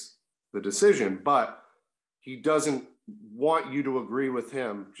makes the decision, but he doesn't want you to agree with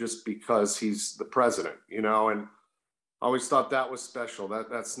him just because he's the president, you know? And I always thought that was special.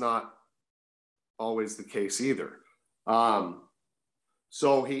 That's not always the case either.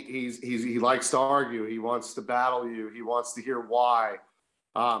 So he likes to argue. He wants to battle you. He wants to hear why.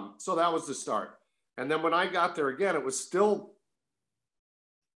 So that was the start. And then when I got there again, it was still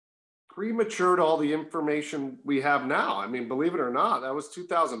premature to all the information we have now. I mean, believe it or not, that was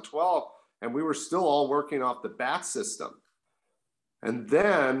 2012, and we were still all working off the BAT system. And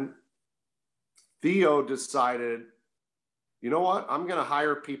then Theo decided, you know what? I'm going to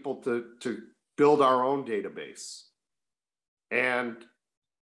hire people to build our own database. And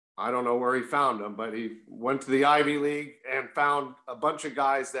I don't know where he found them, but he went to the Ivy League and found a bunch of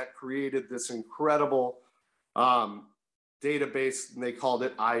guys that created this incredible database, and they called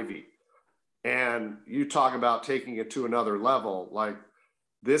it Ivy. And you talk about taking it to another level. Like,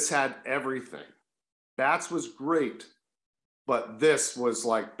 this had everything. Bats was great, but this was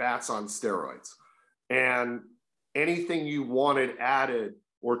like Bats on steroids. And anything you wanted added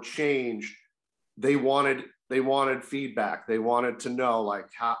or changed, they wanted feedback. They wanted to know, like,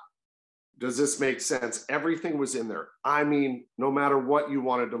 how does this make sense? Everything was in there. I mean, no matter what you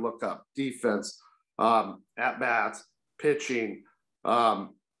wanted to look up, defense, at bats, pitching,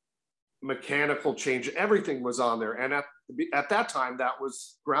 mechanical change, everything was on there. And at that time, that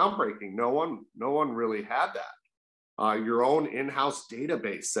was groundbreaking. No one really had that. Your own in-house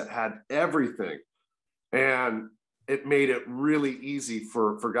database that had everything. And it made it really easy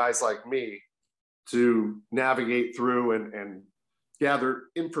for guys like me to navigate through and gather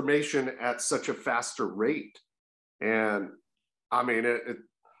information at such a faster rate. And I mean,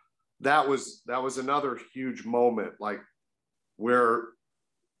 that was another huge moment, like, where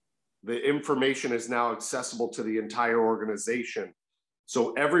the information is now accessible to the entire organization.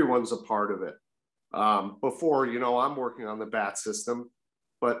 So everyone's a part of it. Before, you know, I'm working on the BAT system,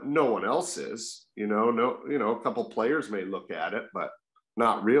 but no one else is, a couple players may look at it, but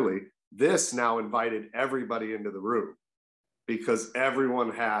not really. This now invited everybody into the room because everyone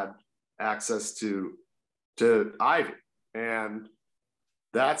had access to Ivy. And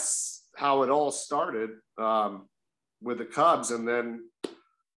that's how it all started with the Cubs. And then,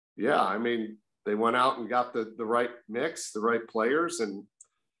 yeah, I mean, they went out and got the right mix, the right players. And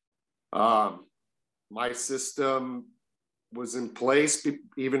my system was in place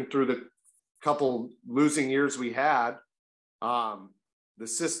even through the couple losing years we had. The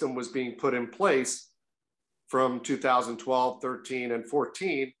system was being put in place from 2012, 13, and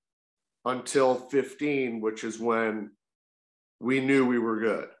 14 until 15, which is when we knew we were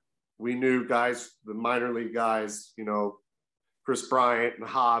good. We knew guys, the minor league guys, Chris Bryant and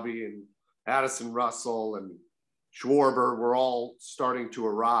Hobby and Addison Russell and Schwarber were all starting to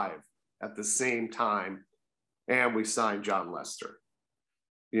arrive at the same time. And we signed John Lester,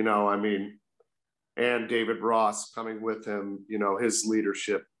 and David Ross coming with him, his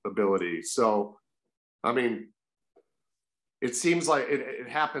leadership ability. So, I mean, it seems like it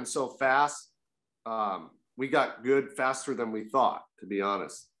happened so fast. We got good faster than we thought, to be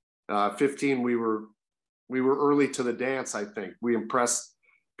honest. 15, we were early to the dance, I think. We impressed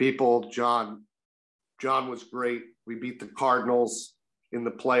people. John John was great. We beat the Cardinals in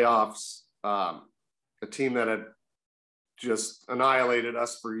the playoffs, a team that had just annihilated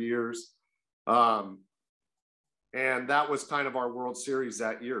us for years. And that was kind of our World Series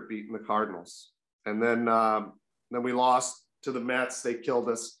that year, beating the Cardinals. And then we lost to the Mets. They killed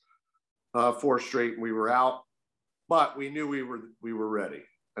us 4 straight, and we were out. But we knew we were ready.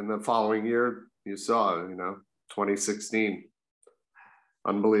 And the following year, you saw, 2016,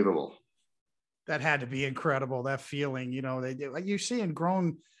 unbelievable. That had to be incredible. That feeling, you're seeing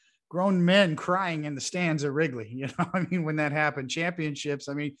grown men crying in the stands at Wrigley. When that happened, championships.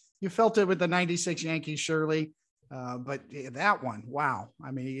 You felt it with the '96 Yankees, surely, but that one, wow.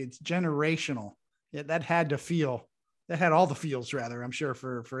 It's generational. Yeah, that had all the feels, rather. I'm sure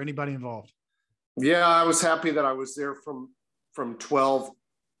for anybody involved. Yeah, I was happy that I was there from 12,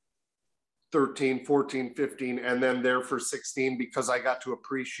 13, 14, 15, and then there for 16, because I got to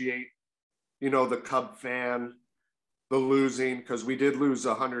appreciate, the Cub fan, the losing, because we did lose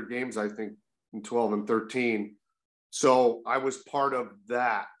 100 games, I think, in 12 and 13. So I was part of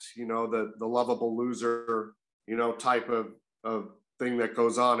that, the lovable loser, type of thing that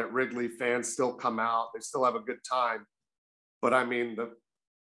goes on at Wrigley. Fans still come out, they still have a good time. But when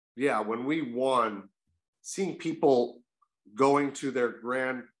we won, seeing people going to their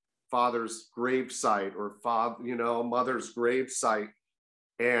grandfather's gravesite or mother's gravesite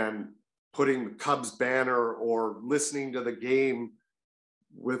and putting the Cubs banner or listening to the game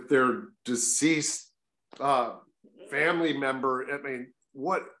with their deceased family member.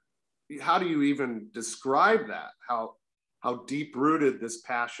 How do you even describe that? How deep rooted this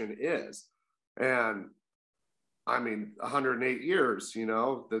passion is. And 108 years,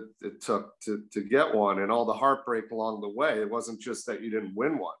 that it took to get one, and all the heartbreak along the way. It wasn't just that you didn't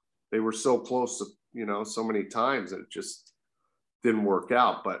win one. They were so close, so many times that it just didn't work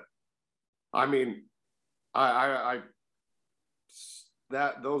out. But when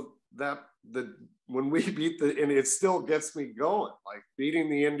we beat and it still gets me going, like beating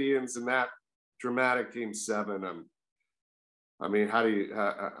the Indians in that dramatic Game 7. I don't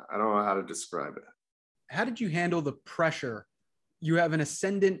know how to describe it. How did you handle the pressure? You have an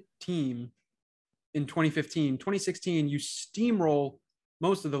ascendant team in 2015, 2016, you steamroll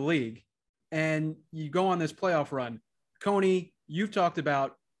most of the league and you go on this playoff run. Coney, you've talked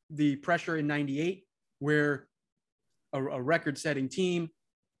about the pressure in 98, where a record-setting team,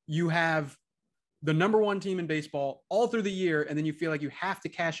 you have the number 1 team in baseball all through the year, and then you feel like you have to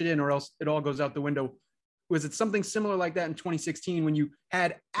cash it in or else it all goes out the window. Was it something similar like that in 2016 when you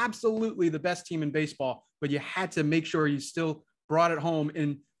had absolutely the best team in baseball, but you had to make sure you still brought it home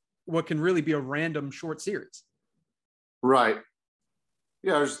in what can really be a random short series? Right.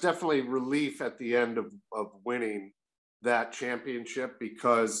 Yeah, there's definitely relief at the end of winning that championship,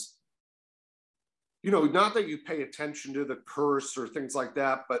 because, not that you pay attention to the curse or things like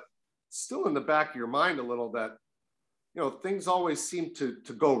that, but still in the back of your mind a little that, things always seem to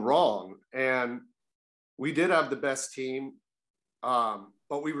go wrong. And we did have the best team,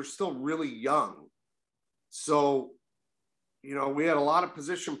 but we were still really young. So, we had a lot of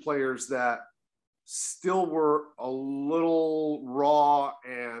position players that still were a little raw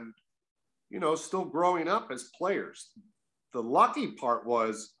and, still growing up as players. The lucky part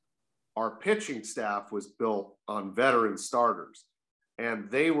was our pitching staff was built on veteran starters, and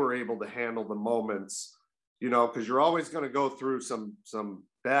they were able to handle the moments, because you're always going to go through some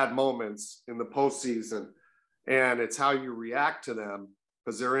bad moments in the postseason, and it's how you react to them,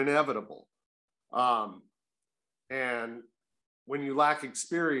 because they're inevitable. And when you lack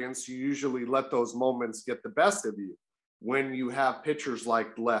experience, you usually let those moments get the best of you. When you have pitchers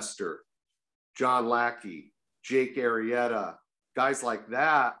like Lester, John Lackey, Jake Arrieta, guys like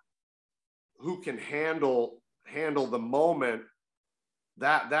that, who can handle the moment,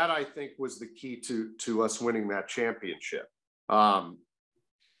 that I think was the key to us winning that championship. Those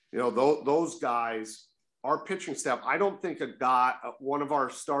guys, our pitching staff, I don't think one of our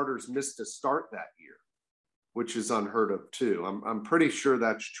starters missed a start that year, which is unheard of too. I'm pretty sure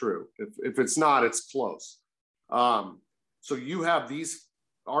that's true. If it's not, it's close. So you have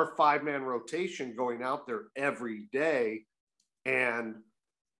our 5-man rotation going out there every day, and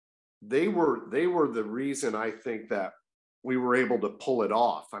they were the reason I think that we were able to pull it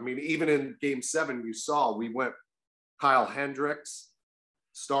off. Even in Game 7, you saw we went Kyle Hendricks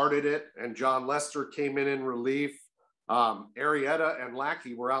started it, and John Lester came in relief. Arrieta and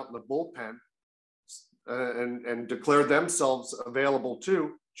Lackey were out in the bullpen and declared themselves available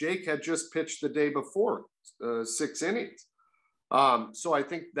too. Jake had just pitched the day before, 6 innings. So I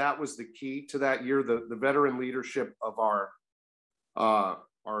think that was the key to that year, the veteran leadership of our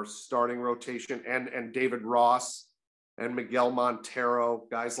our starting rotation, and David Ross and Miguel Montero,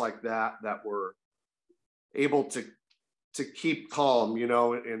 guys like that were able to keep calm, you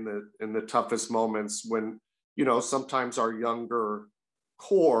know, in the toughest moments when, you know, sometimes our younger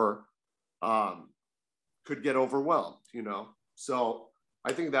core could get overwhelmed, you know. So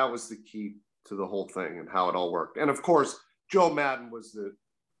I think that was the key to the whole thing and how it all worked. And of course, Joe Maddon was the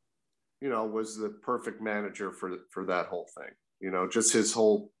perfect manager for that whole thing, you know, just his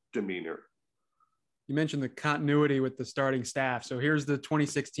whole demeanor. You mentioned the continuity with the starting staff. So here's the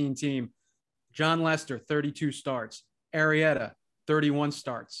 2016 team. John Lester, 32 starts. Arrieta, 31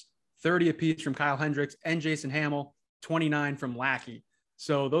 starts. 30 apiece from Kyle Hendricks and Jason Hamill, 29 from Lackey.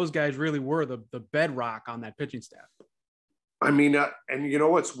 So those guys really were the bedrock on that pitching staff. I mean, and you know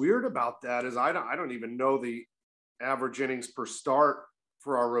what's weird about that is I don't even know the average innings per start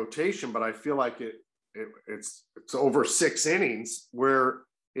for our rotation, but I feel like it's over 6 innings, where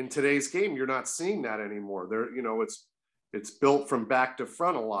in today's game you're not seeing that anymore. There, you know, it's built from back to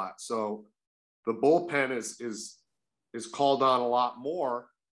front a lot, so the bullpen is called on a lot more.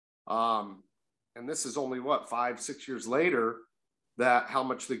 And this is only 5-6 years later, that how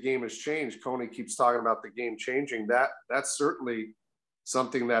much the game has changed. Coney keeps talking about the game changing. That's certainly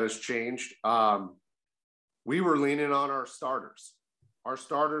something that has changed. We were leaning on our starters. Our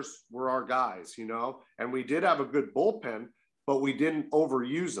starters were our guys, you know, and we did have a good bullpen, but we didn't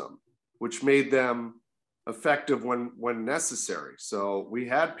overuse them, which made them effective when necessary. So we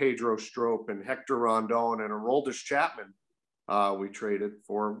had Pedro Strop and Hector Rondon and Aroldis Chapman. We traded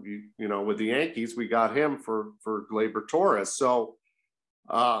for, you know, with the Yankees, we got him for Gleyber Torres. So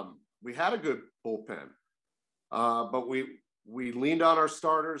we had a good bullpen, but we leaned on our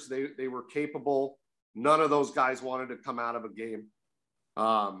starters. They were capable. None of those guys wanted to come out of a game.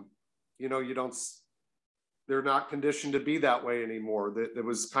 You know, they're not conditioned to be that way anymore. That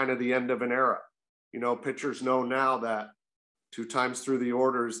was kind of the end of an era. You know, pitchers know now that 2 times through the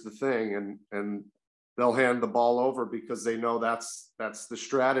order is the thing, and they'll hand the ball over because they know that's the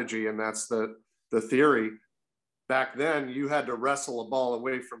strategy and that's the theory. Back then, you had to wrestle a ball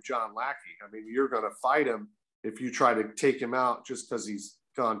away from John Lackey. I mean, you're going to fight him if you try to take him out just because he's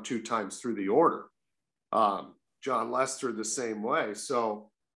gone 2 times through the order. John Lester the same way. So,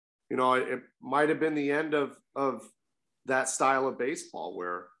 you know, it might have been the end of that style of baseball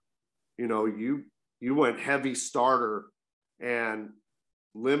where, you know, you went heavy starter and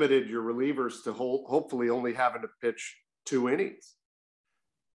limited your relievers to hopefully only having to pitch 2 innings.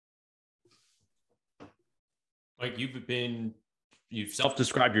 Like, you've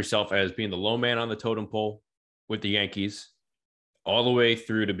self-described yourself as being the low man on the totem pole with the Yankees, all the way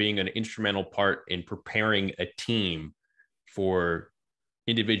through to being an instrumental part in preparing a team for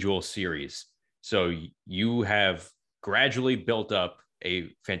individual series. So you have gradually built up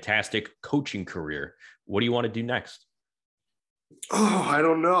a fantastic coaching career. What do you want to do next? Oh, I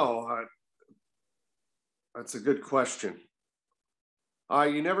don't know. That's a good question.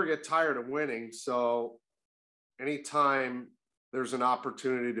 You never get tired of winning. So anytime there's an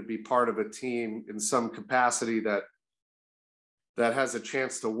opportunity to be part of a team in some capacity that has a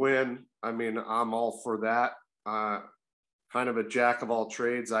chance to win, I mean, I'm all for that. Kind of a jack of all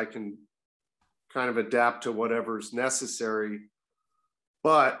trades. I can kind of adapt to whatever's necessary,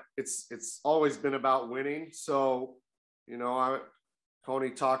 but it's always been about winning. So, you know, Coney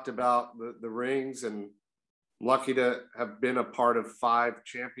talked about the rings, and lucky to have been a part of 5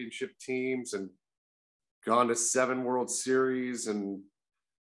 championship teams and gone to 7 World Series. And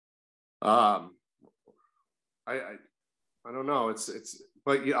I don't know.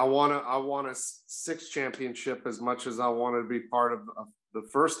 But yeah, I want a 6th championship as much as I want to be part of the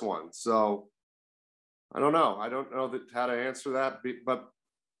first one. So I don't know. I don't know how to answer that, but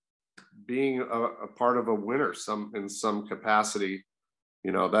being a part of a winner in some capacity,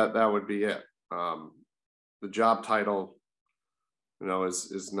 you know, that would be it. The job title, you know,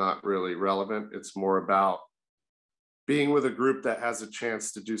 is not really relevant. It's more about being with a group that has a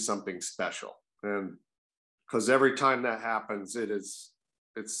chance to do something special. And because every time that happens, it's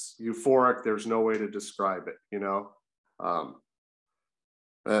euphoric. There's no way to describe it, you know.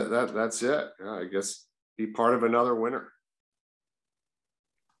 That's it. Yeah, I guess be part of another winner.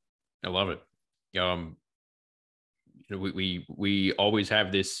 I love it. You know, we always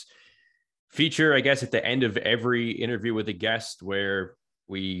have this feature, I guess, at the end of every interview with a guest where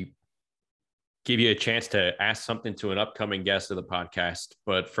we give you a chance to ask something to an upcoming guest of the podcast.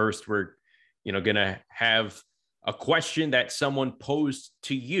 But first, we're, you know, going to have a question that someone posed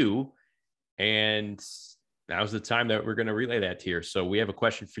to you, and now's the time that we're going to relay that here. So we have a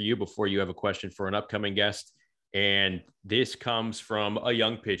question for you before you have a question for an upcoming guest. And this comes from a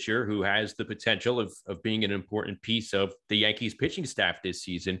young pitcher who has the potential of being an important piece of the Yankees pitching staff this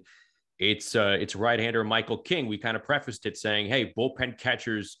season. It's right-hander Michael King. We kind of prefaced it saying, hey, bullpen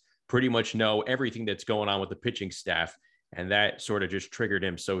catchers pretty much know everything that's going on with the pitching staff. And that sort of just triggered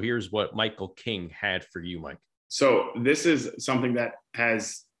him. So here's what Michael King had for you, Mike. So this is something that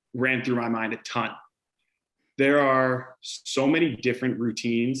has ran through my mind a ton. There are so many different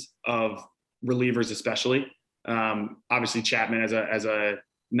routines of relievers, especially. Obviously, Chapman as a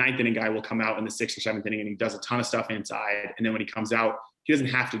ninth inning guy will come out in the sixth or seventh inning and he does a ton of stuff inside. And then when he comes out, he doesn't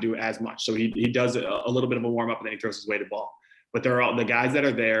have to do as much. So he does a little bit of a warm up and then he throws his weighted ball. But there are all the guys that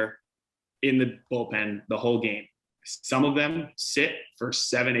are there in the bullpen the whole game. Some of them sit for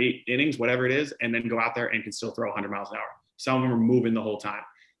 7, 8 innings, whatever it is, and then go out there and can still throw 100 miles an hour. Some of them are moving the whole time.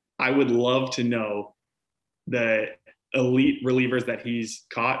 I would love to know the elite relievers that he's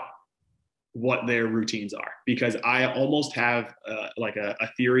caught, what their routines are, because I almost have like a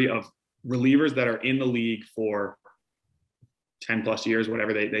theory of relievers that are in the league for 10 plus years,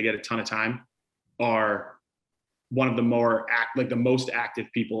 whatever, they get a ton of time, are one of the the most active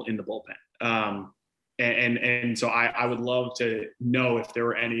people in the bullpen. And so I would love to know if there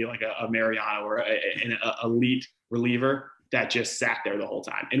were any like a Mariano or an elite reliever that just sat there the whole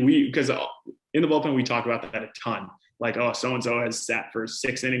time. And because in the bullpen, we talk about that a ton. Like, oh, so-and-so has sat for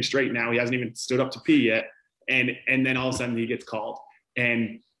 6 innings straight now. He hasn't even stood up to pee yet. And then all of a sudden he gets called.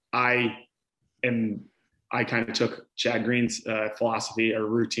 And I kind of took Chad Green's philosophy or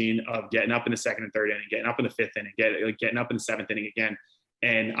routine of getting up in the second and third inning, getting up in the fifth inning, getting up in the seventh inning again.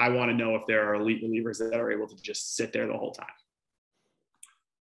 And I want to know if there are elite relievers that are able to just sit there the whole time.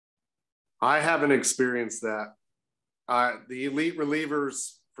 I haven't experienced that. The elite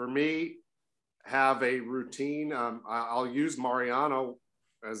relievers, for me, have a routine. I'll use Mariano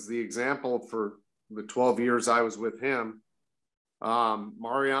as the example for the 12 years I was with him.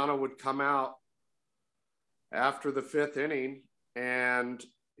 Mariano would come out after the 5th inning and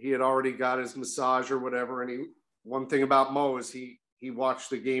he had already got his massage or whatever. And one thing about Mo is he watched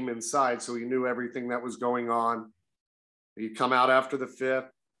the game inside, so he knew everything that was going on. He'd come out after the 5th.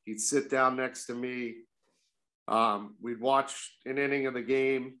 He'd sit down next to me. We'd watch an inning of the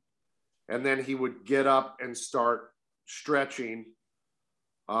game, and then he would get up and start stretching.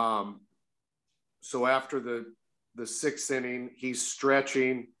 So after the 6th inning, he's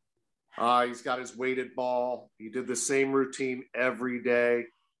stretching. He's got his weighted ball. He did the same routine every day.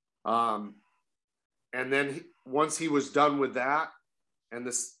 And then once he was done with that, and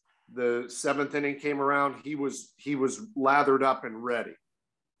the 7th inning came around, he was lathered up and ready.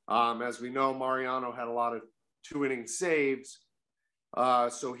 As we know, Mariano had a lot of 2-inning saves,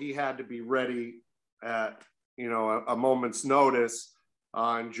 so he had to be ready at a moment's notice.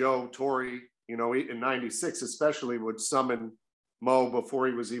 And Joe Torre, in '96 especially, would summon Mo before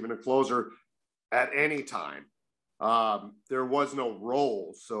he was even a closer at any time. There was no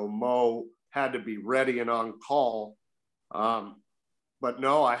role, so Mo had to be ready and on call. But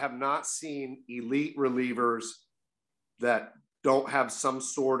no, I have not seen elite relievers that don't have some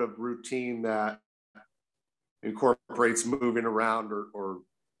sort of routine that incorporates moving around or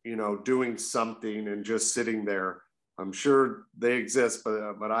doing something and just sitting there. I'm sure they exist,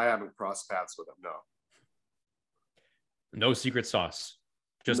 but I haven't crossed paths with them. No secret sauce,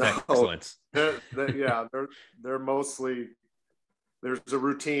 just excellence. They're mostly, there's a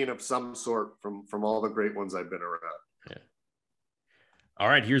routine of some sort from all the great ones I've been around. Yeah. All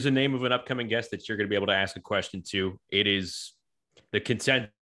right, here's the name of an upcoming guest that you're going to be able to ask a question to. It is the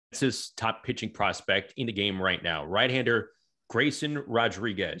consensus top pitching prospect in the game right now, right-hander Grayson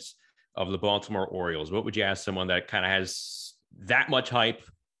Rodriguez of the Baltimore Orioles. What would you ask someone that kind of has that much hype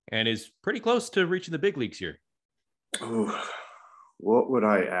and is pretty close to reaching the big leagues here? Oh, what would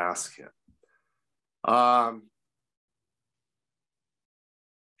I ask him? I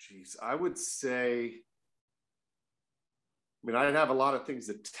would say, I'd have a lot of things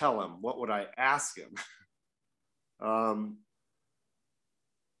to tell him. What would I ask him?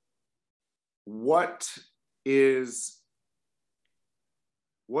 What is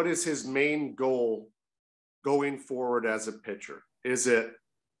his main goal going forward as a pitcher? Is it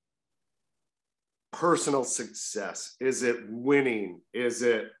personal success? Is it winning? Is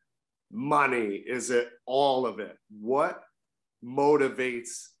it money? Is it all of it? What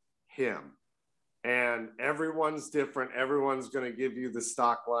motivates him? And everyone's different. Everyone's going to give you the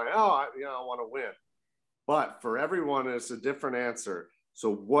stock line. Oh, I want to win. But for everyone, it's a different answer.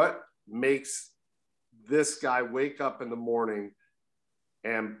 So what makes this guy wake up in the morning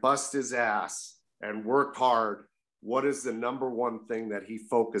and bust his ass and work hard? What is the number one thing that he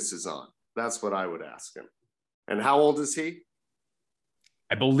focuses on? That's what I would ask him. And how old is he?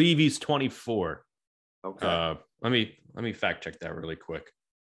 I believe he's 24. Okay. Let me fact check that really quick.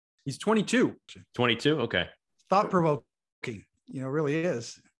 He's 22. 22. Okay. Thought provoking, really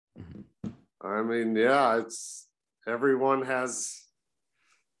is. I mean, yeah, it's everyone has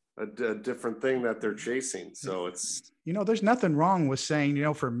a different thing that they're chasing. So it's, there's nothing wrong with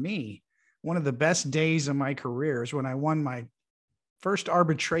saying, for me, one of the best days of my career is when I won my first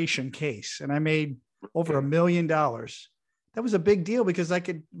arbitration case and I made over $1 million. That was a big deal because I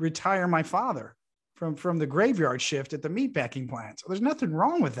could retire my father from the graveyard shift at the meatpacking plant. So there's nothing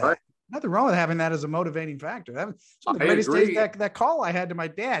wrong with that. Right. Nothing wrong with having that as a motivating factor. That was one of the greatest days. That call I had to my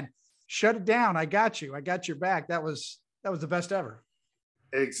dad, shut it down. I got you. I got your back. That was the best ever.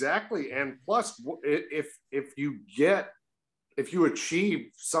 Exactly. And plus, if you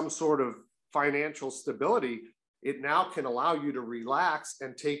achieve some sort of financial stability, it now can allow you to relax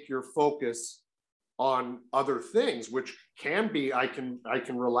and take your focus on other things, which can be, I can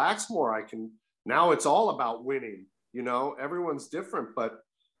relax more. Now it's all about winning, everyone's different, but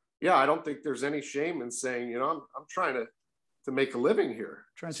yeah, I don't think there's any shame in saying, I'm trying to make a living here.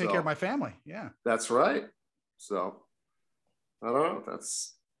 Trying to take care of my family. Yeah. That's right. So I don't know.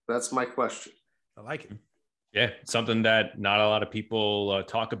 That's my question. I like it. Yeah. Something that not a lot of people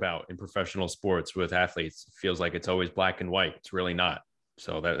talk about in professional sports with athletes. It feels like it's always black and white. It's really not.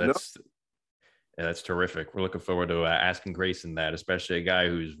 So that's terrific. We're looking forward to asking Grayson that, especially a guy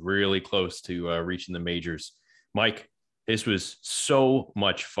who's really close to reaching the majors. Mike, this was so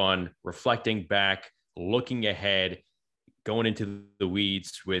much fun, reflecting back, looking ahead, going into the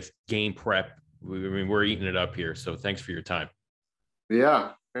weeds with game prep. We're eating it up here. So thanks for your time.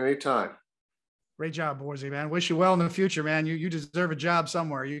 Yeah, anytime. Great job, Borzy, man. Wish you well in the future, man. You deserve a job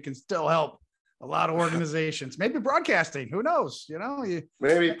somewhere. You can still help a lot of organizations, maybe broadcasting. Who knows?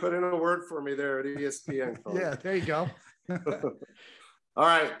 Maybe put in a word for me there at ESPN. Yeah, there you go. All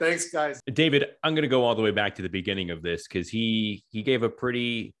right. Thanks, guys. David, I'm going to go all the way back to the beginning of this because he gave a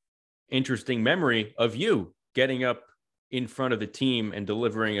pretty interesting memory of you getting up in front of the team and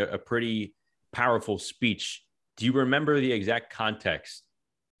delivering a pretty powerful speech. Do you remember the exact context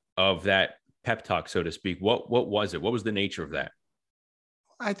of that pep talk, so to speak? What was it? What was the nature of that?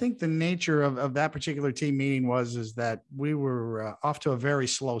 I think the nature of that particular team meeting is that we were off to a very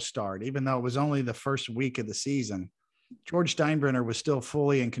slow start, even though it was only the first week of the season. George Steinbrenner was still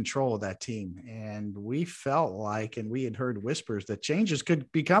fully in control of that team. And we felt like, and we had heard whispers that changes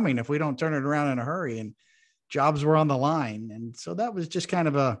could be coming if we don't turn it around in a hurry, and jobs were on the line. And so that was just kind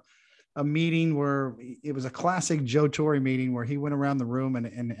of a meeting where it was a classic Joe Torre meeting where he went around the room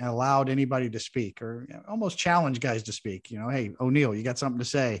and allowed anybody to speak, or almost challenged guys to speak. Hey, O'Neill, you got something to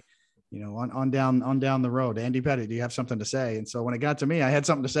say, on down the road. Andy Pettit, do you have something to say? And so when it got to me, I had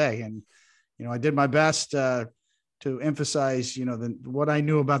something to say, and I did my best to emphasize, what I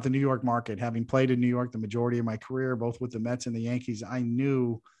knew about the New York market, having played in New York the majority of my career, both with the Mets and the Yankees. I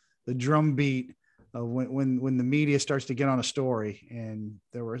knew the drumbeat when the media starts to get on a story, and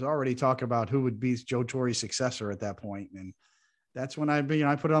there was already talk about who would be Joe Torre's successor at that point. And that's when I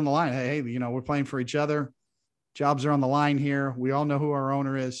put it on the line. Hey, we're playing for each other. Jobs are on the line here. We all know who our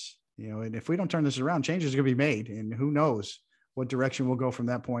owner is, and if we don't turn this around, changes are going to be made, and who knows what direction we'll go from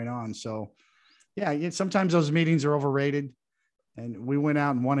that point on. So yeah, sometimes those meetings are overrated, and we went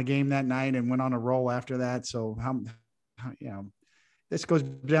out and won a game that night and went on a roll after that. So this goes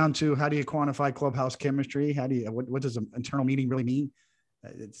down to, how do you quantify clubhouse chemistry? What does an internal meeting really mean?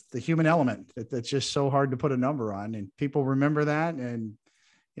 It's the human element that's just so hard to put a number on, and people remember that. And,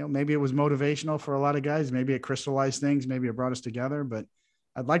 maybe it was motivational for a lot of guys. Maybe it crystallized things. Maybe it brought us together, but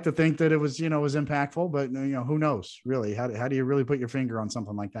I'd like to think that it was, was impactful, but who knows really? How do you really put your finger on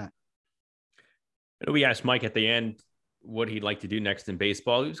something like that? We asked Mike at the end what he'd like to do next in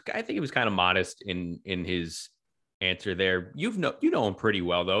baseball. I think he was kind of modest in his answer there. You know him pretty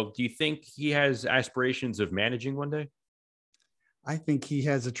well, though. Do you think he has aspirations of managing one day? I think he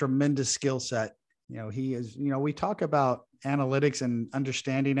has a tremendous skill set. He is, we talk about analytics and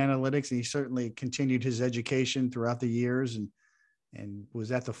understanding analytics, and he certainly continued his education throughout the years and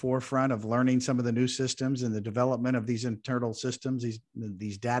was at the forefront of learning some of the new systems and the development of these internal systems,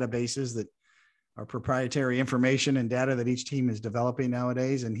 these databases that are proprietary information and data that each team is developing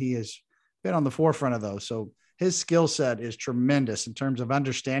nowadays. And he has been on the forefront of those. So his skill set is tremendous in terms of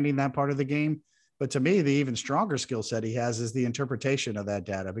understanding that part of the game. But to me, the even stronger skill set he has is the interpretation of that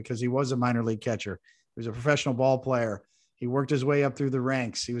data, because he was a minor league catcher. He was a professional ball player. He worked his way up through the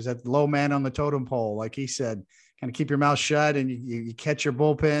ranks. He was at low man on the totem pole. Like he said, kind of keep your mouth shut and you catch your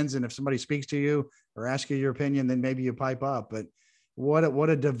bullpens. And if somebody speaks to you or asks you your opinion, then maybe you pipe up. But what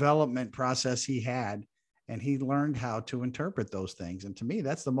a development process he had. and he learned how to interpret those things. And to me,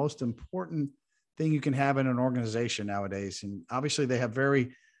 that's the most important thing you can have in an organization nowadays. And obviously they have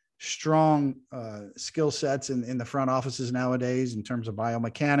very strong skill sets in the front offices nowadays in terms of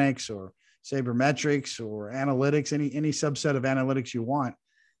biomechanics or sabermetrics or analytics, any subset of analytics you want.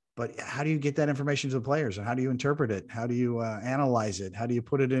 But how do you get that information to the players, and how do you interpret it? How do you analyze it? How do you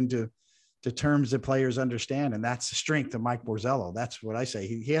put it into terms that players understand? And that's the strength of Mike Borzello. That's what I say.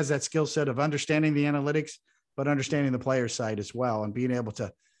 He has that skill set of understanding the analytics, but understanding the player side as well, and being able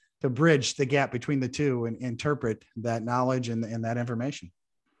to bridge the gap between the two and interpret that knowledge and that information.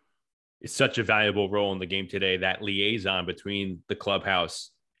 It's such a valuable role in the game today, that liaison between the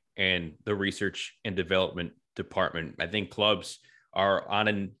clubhouse and the research and development department. I think clubs are on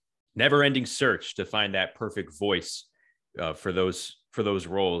a never-ending search to find that perfect voice for those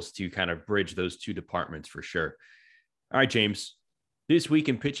roles, to kind of bridge those two departments for sure. All right, James, this week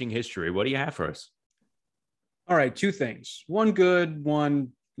in pitching history, what do you have for us? All right, two things. One good, one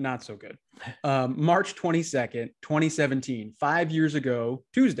not so good. March 22nd, 2017, 5 years ago,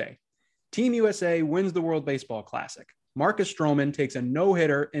 Tuesday, Team USA wins the World Baseball Classic. Marcus Stroman takes a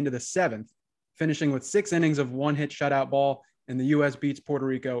no-hitter into the seventh, finishing with 6 innings of one-hit shutout ball, and the U.S. beats Puerto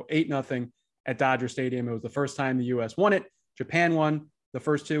Rico 8-0 at Dodger Stadium. It was the first time the U.S. won it. Japan won the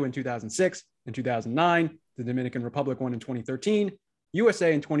first two in 2006 and 2009. The Dominican Republic won in 2013.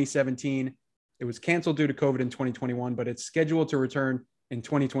 USA in 2017. It was canceled due to COVID in 2021, but it's scheduled to return in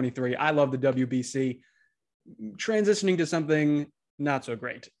 2023. I love the WBC. Transitioning to something not so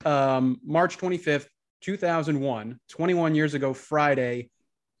great. March 25th, 2001, 21 years ago Friday,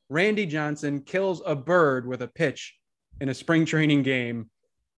 Randy Johnson kills a bird with a pitch in a spring training game.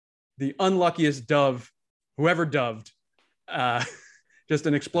 The unluckiest dove, whoever doved, just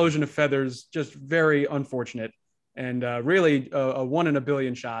an explosion of feathers, just very unfortunate. And really a 1 in a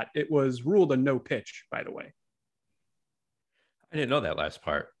billion shot. It was ruled a no pitch, by the way. I didn't know that last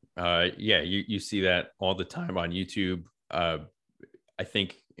part. Yeah, you see that all the time on YouTube. I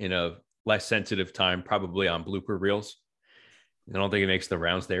think in a less sensitive time, probably on blooper reels. I don't think it makes the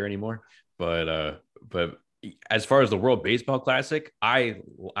rounds there anymore. But as far as the World Baseball Classic, I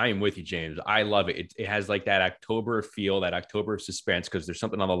am with you, James. I love it. It has like that October feel, that October suspense, because there's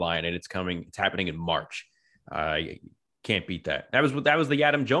something on the line and it's happening in March. Can't beat that. That was the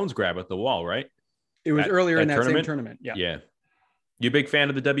Adam Jones grab at the wall, right? It was earlier in that same tournament. Yeah. Yeah. You a big fan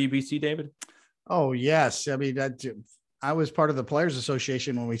of the WBC, David? Oh, yes. I mean, I was part of the Players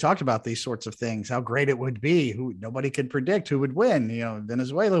Association when we talked about these sorts of things, how great it would be. Nobody could predict who would win.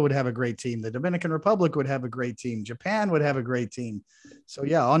 Venezuela would have a great team. The Dominican Republic would have a great team. Japan would have a great team. So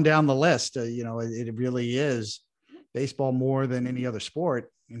yeah, on down the list, it really is. Baseball, more than any other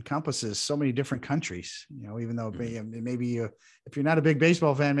sport, encompasses so many different countries, even though maybe if you're not a big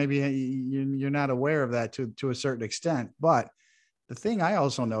baseball fan, maybe you're not aware of that to a certain extent. But the thing I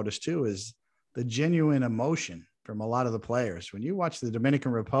also noticed too is the genuine emotion from a lot of the players. When you watch the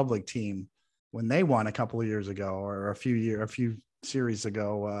Dominican Republic team, when they won a couple of years ago or a few series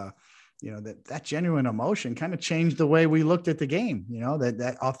ago, that genuine emotion kind of changed the way we looked at the game.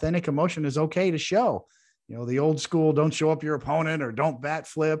 That authentic emotion is okay to show. The old school, don't show up your opponent, or don't bat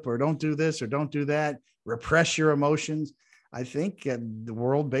flip, or don't do this or don't do that, repress your emotions. I think the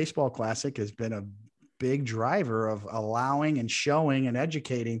World Baseball Classic has been a big driver of allowing and showing and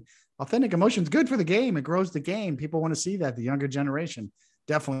educating authentic emotions. Good for the game. It grows the game. People want to see that. The younger generation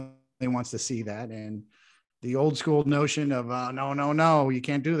definitely wants to see that. And the old school notion of no, you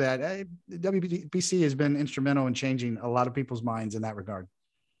can't do that. The WBC has been instrumental in changing a lot of people's minds in that regard.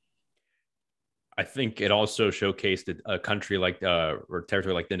 I think it also showcased a country like or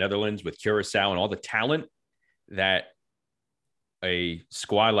territory like the Netherlands with Curacao and all the talent that a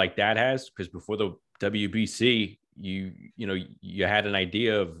squad like that has. Because before the WBC, you had an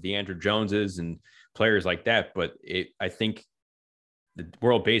idea of the Andrew Joneses and players like that, but I think the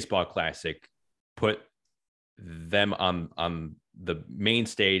World Baseball Classic put them on the main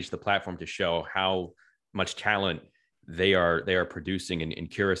stage, the platform, to show how much talent they are producing in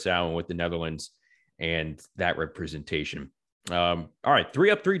Curacao and with the Netherlands, and that representation. All right,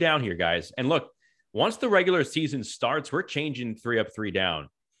 3 up, 3 down here, guys. And look, once the regular season starts, we're changing 3 up, 3 down.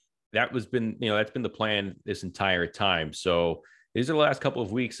 That's been the plan this entire time. So these are the last couple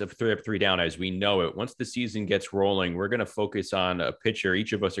of weeks of 3 up, 3 down as we know it. Once the season gets rolling, we're going to focus on a pitcher.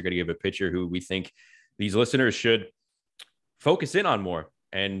 Each of us are going to give a pitcher who we think these listeners should focus in on more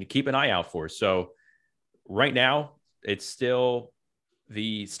and keep an eye out for. So right now, it's still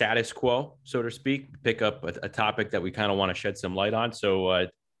the status quo, so to speak. Pick up a topic that we kind of want to shed some light on. So,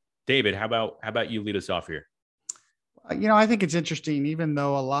 David, how about you lead us off here? I think it's interesting, even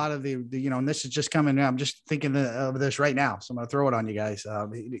though a lot of and this is just coming. I'm just thinking of this right now. So I'm going to throw it on you guys.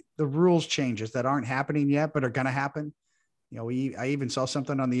 The rules changes that aren't happening yet, but are going to happen. I even saw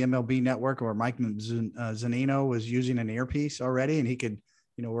something on the MLB network where Mike Zunino was using an earpiece already, and he could,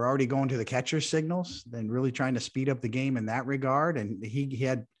 we're already going to the catcher signals and really trying to speed up the game in that regard. And he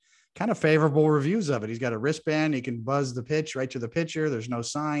had kind of favorable reviews of it. He's got a wristband. He can buzz the pitch right to the pitcher. There's no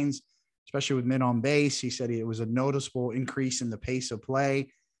signs, especially with men on base. He said it was a noticeable increase in the pace of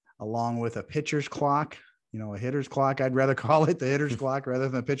play, along with a pitcher's clock, a hitter's clock. I'd rather call it the hitter's clock rather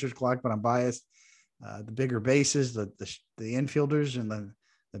than the pitcher's clock, but I'm biased. The bigger bases, the infielders, and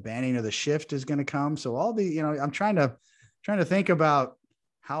the banning of the shift is going to come. So all I'm trying to think about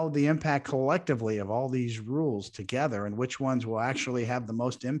how the impact collectively of all these rules together and which ones will actually have the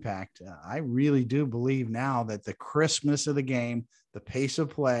most impact. I really do believe now that the crispness of the game, the pace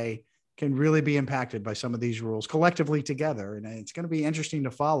of play, can really be impacted by some of these rules collectively together. And it's going to be interesting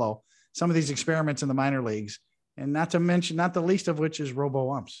to follow some of these experiments in the minor leagues, and not the least of which is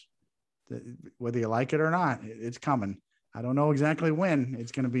robo-umps. Whether you like it or not, it's coming. I don't know exactly when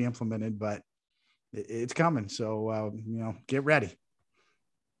it's going to be implemented, but it's coming. So, get ready.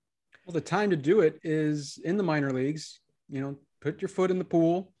 Well, the time to do it is in the minor leagues. Put your foot in the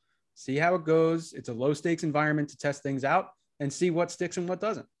pool, see how it goes. It's a low stakes environment to test things out and see what sticks and what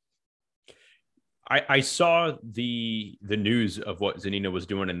doesn't. I saw the news of what Zunino was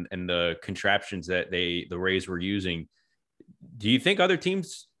doing and the contraptions that the Rays were using. Do you think other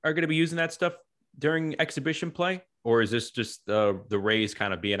teams are going to be using that stuff during exhibition play, or is this just the Rays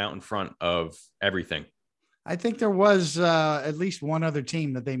kind of being out in front of everything? I think there was at least one other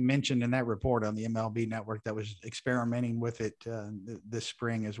team that they mentioned in that report on the MLB network that was experimenting with it this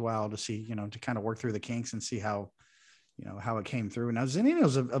spring as well, to see, to kind of work through the kinks and see how it came through. Now,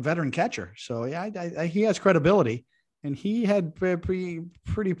 Zunino's a veteran catcher, so yeah, he has credibility, and he had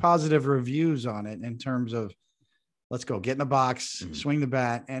pretty positive reviews on it in terms of, let's go, get in the box, swing the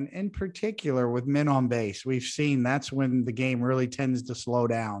bat. And in particular with men on base, we've seen that's when the game really tends to slow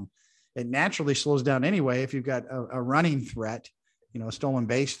down. It naturally slows down anyway if you've got a running threat, a stolen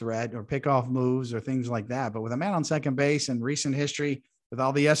base threat or pickoff moves or things like that. But with a man on second base and recent history, with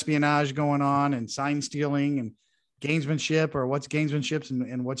all the espionage going on and sign stealing and gamesmanship, or what's gamesmanship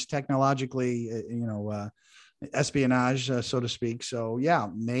and what's technologically, espionage, so to speak. So yeah,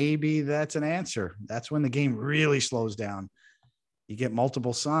 maybe that's an answer. That's when the game really slows down. You get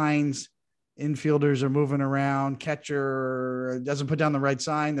multiple signs, infielders are moving around, catcher doesn't put down the right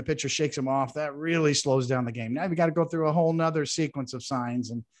sign, the pitcher shakes him off. That really slows down the game. Now you got to go through a whole nother sequence of signs.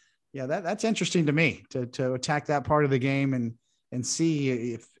 And yeah, that's interesting to me to attack that part of the game and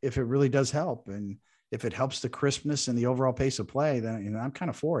see if it really does help. And if it helps the crispness and the overall pace of play, then I'm kind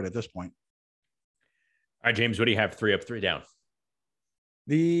of for it at this point. All right, James, what do you have? 3 up, 3 down?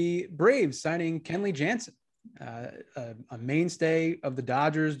 The Braves signing Kenley Jansen, a mainstay of the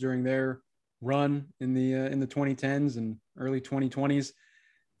Dodgers during their run in the 2010s and early 2020s,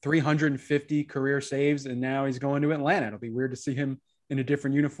 350 career saves, and now he's going to Atlanta. It'll be weird to see him in a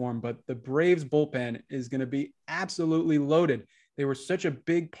different uniform, but the Braves bullpen is going to be absolutely loaded. They were such a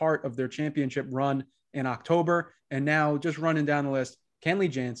big part of their championship run in October, and now just running down the list, Kenley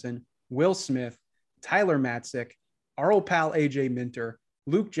Jansen, Will Smith, Tyler Matzik, our old pal AJ Minter,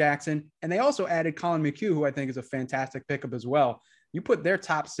 Luke Jackson, and they also added Colin McHugh, who I think is a fantastic pickup as well. You put their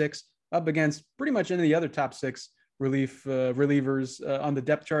top 6 up against pretty much any of the other top 6 relievers on the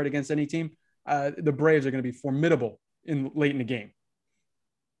depth chart against any team. The Braves are going to be formidable late in the game.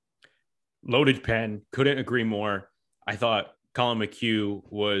 Loaded pen, couldn't agree more. I thought Colin McHugh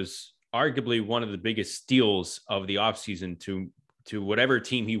was arguably one of the biggest steals of the offseason to whatever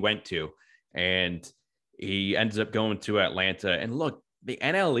team he went to. And he ends up going to Atlanta. And look, the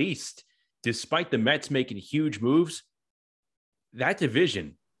NL East, despite the Mets making huge moves, that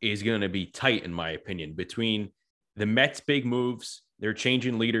division is going to be tight, in my opinion, between the Mets' big moves. They're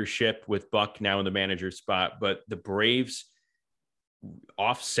changing leadership with Buck now in the manager spot, but the Braves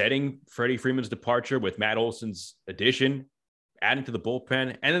offsetting Freddie Freeman's departure with Matt Olson's addition, adding to the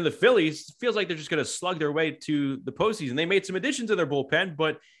bullpen. And then the Phillies, feels like they're just going to slug their way to the postseason. They made some additions to their bullpen,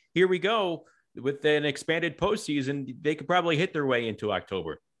 but here we go with an expanded postseason. They could probably hit their way into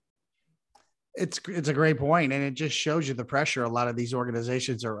October. It's a great point, and it just shows you the pressure a lot of these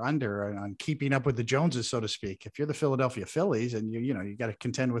organizations are under on keeping up with the Joneses, so to speak. If you're the Philadelphia Phillies and you got to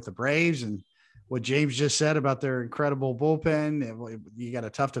contend with the Braves, and what James just said about their incredible bullpen, you got a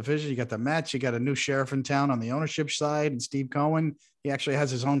tough division. You got the Mets, you got a new sheriff in town on the ownership side, and Steve Cohen. He actually has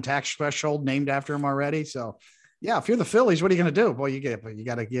his own tax threshold named after him already. So, yeah, if you're the Phillies, what are you going to do? Boy, you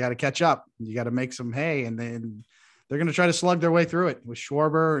got to catch up. You got to make some hay, and then they're going to try to slug their way through it with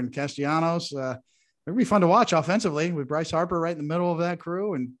Schwarber and Castellanos. It'll be fun to watch offensively with Bryce Harper right in the middle of that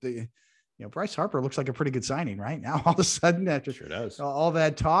crew. And Bryce Harper looks like a pretty good signing right now. All of a sudden, after Sure does. all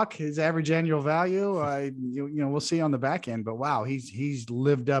that talk, his average annual value, we'll see on the back end. But wow, he's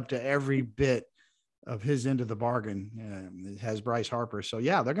lived up to every bit of his end of the bargain. It has Bryce Harper. So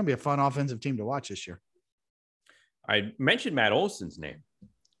yeah, they're going to be a fun offensive team to watch this year. I mentioned Matt Olson's name.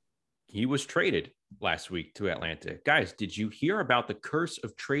 He was traded last week to Atlanta. Guys, did you hear about the curse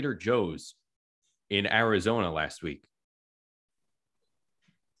of Trader Joe's in Arizona last week?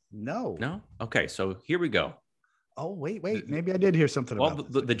 No. Okay. So here we go. Oh, wait. Maybe I did hear something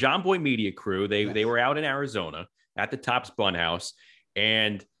about the John Boy Media crew. They were out in Arizona at the Tops Bun House.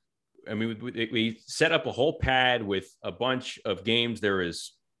 And I mean, we set up a whole pad with a bunch of games. There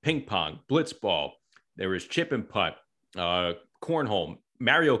is ping pong, blitzball. There is chip and putt, cornhole,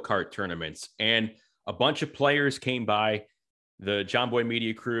 Mario Kart tournaments. And a bunch of players came by the John Boy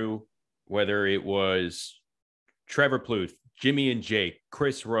Media crew, whether it was Trevor Plouffe, Jimmy and Jake,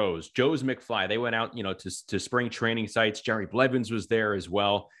 Chris Rose, Joe's McFly. They went out, to spring training sites. Jerry Blevins was there as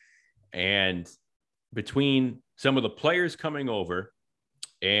well. And between some of the players coming over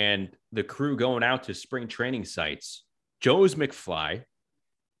and the crew going out to spring training sites, Joe's McFly,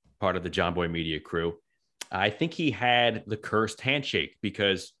 part of the John Boy Media crew, I think he had the cursed handshake,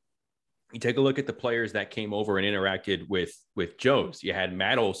 because you take a look at the players that came over and interacted with Joe's. You had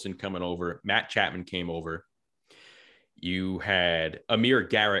Matt Olson coming over. Matt Chapman came over. You had Amir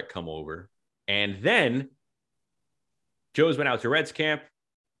Garrett come over. And then Joe's went out to Reds camp.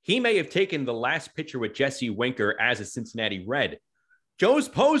 He may have taken the last picture with Jesse Winker as a Cincinnati Red. Joe's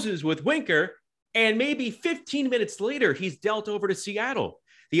poses with Winker, and maybe 15 minutes later, he's dealt over to Seattle.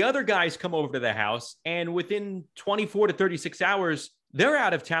 The other guys come over to the house, and within 24 to 36 hours, they're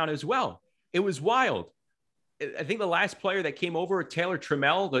out of town as well. It was wild. I think the last player that came over, Taylor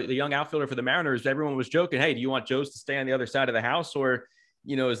Trammell, the young outfielder for the Mariners, everyone was joking, hey, do you want Joe's to stay on the other side of the house? Or,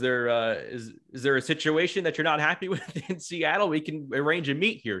 is there a situation that you're not happy with in Seattle? We can arrange a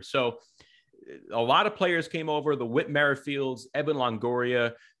meet here. So a lot of players came over. The Whit Merrifields, Evan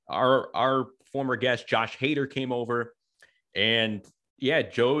Longoria, our former guest, Josh Hader, came over. And yeah,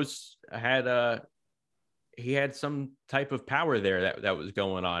 Joe's had he had some type of power there that was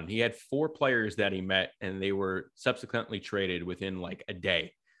going on. He had 4 players that he met, and they were subsequently traded within like a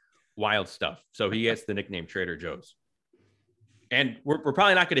day. Wild stuff. So he gets the nickname Trader Joe's. And we're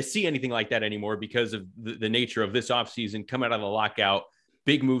probably not going to see anything like that anymore because of the nature of this offseason, coming out of the lockout,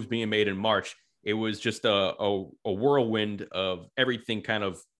 big moves being made in March. It was just a whirlwind of everything kind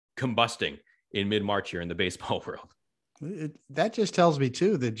of combusting in mid-March here in the baseball world. That just tells me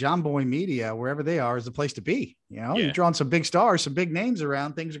too that John Boy Media, wherever they are, is the place to be. You're drawing some big stars, some big names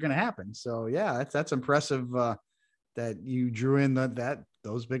around, things are going to happen. So yeah, that's impressive that you drew in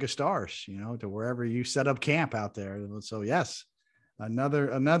those biggest stars, to wherever you set up camp out there. So yes, another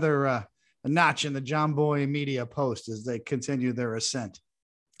a notch in the John Boy Media post as they continue their ascent.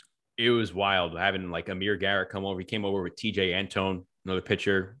 It was wild having like Amir Garrett come over. He came over with TJ Antone, another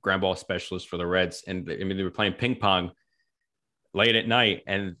pitcher, ground ball specialist for the Reds. And I mean, they were playing ping pong late at night,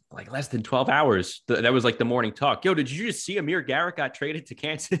 and like less than 12 hours. That was like the morning talk. Yo, did you just see Amir Garrett got traded to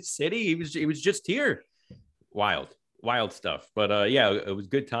Kansas City? He was just here. Wild stuff. But yeah, it was a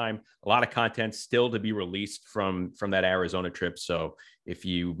good time. A lot of content still to be released from that Arizona trip. So if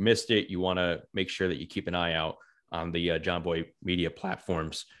you missed it, you want to make sure that you keep an eye out on the John Boy Media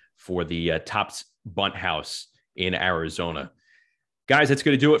platforms for the Tops Bunt House in Arizona. Guys, that's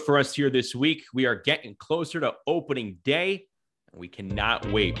going to do it for us here this week. We are getting closer to opening day. We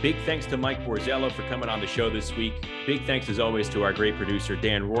cannot wait. Big thanks to Mike Borzello for coming on the show this week. Big thanks, as always, to our great producer,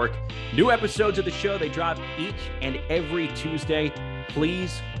 Dan Rourke. New episodes of the show, they drop each and every Tuesday.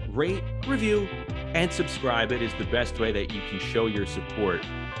 Please rate, review, and subscribe. It is the best way that you can show your support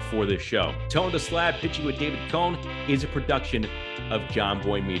for the show. Tone the Slab, Pitching with David Cohn, is a production of John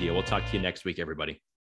Boy Media. We'll talk to you next week, everybody.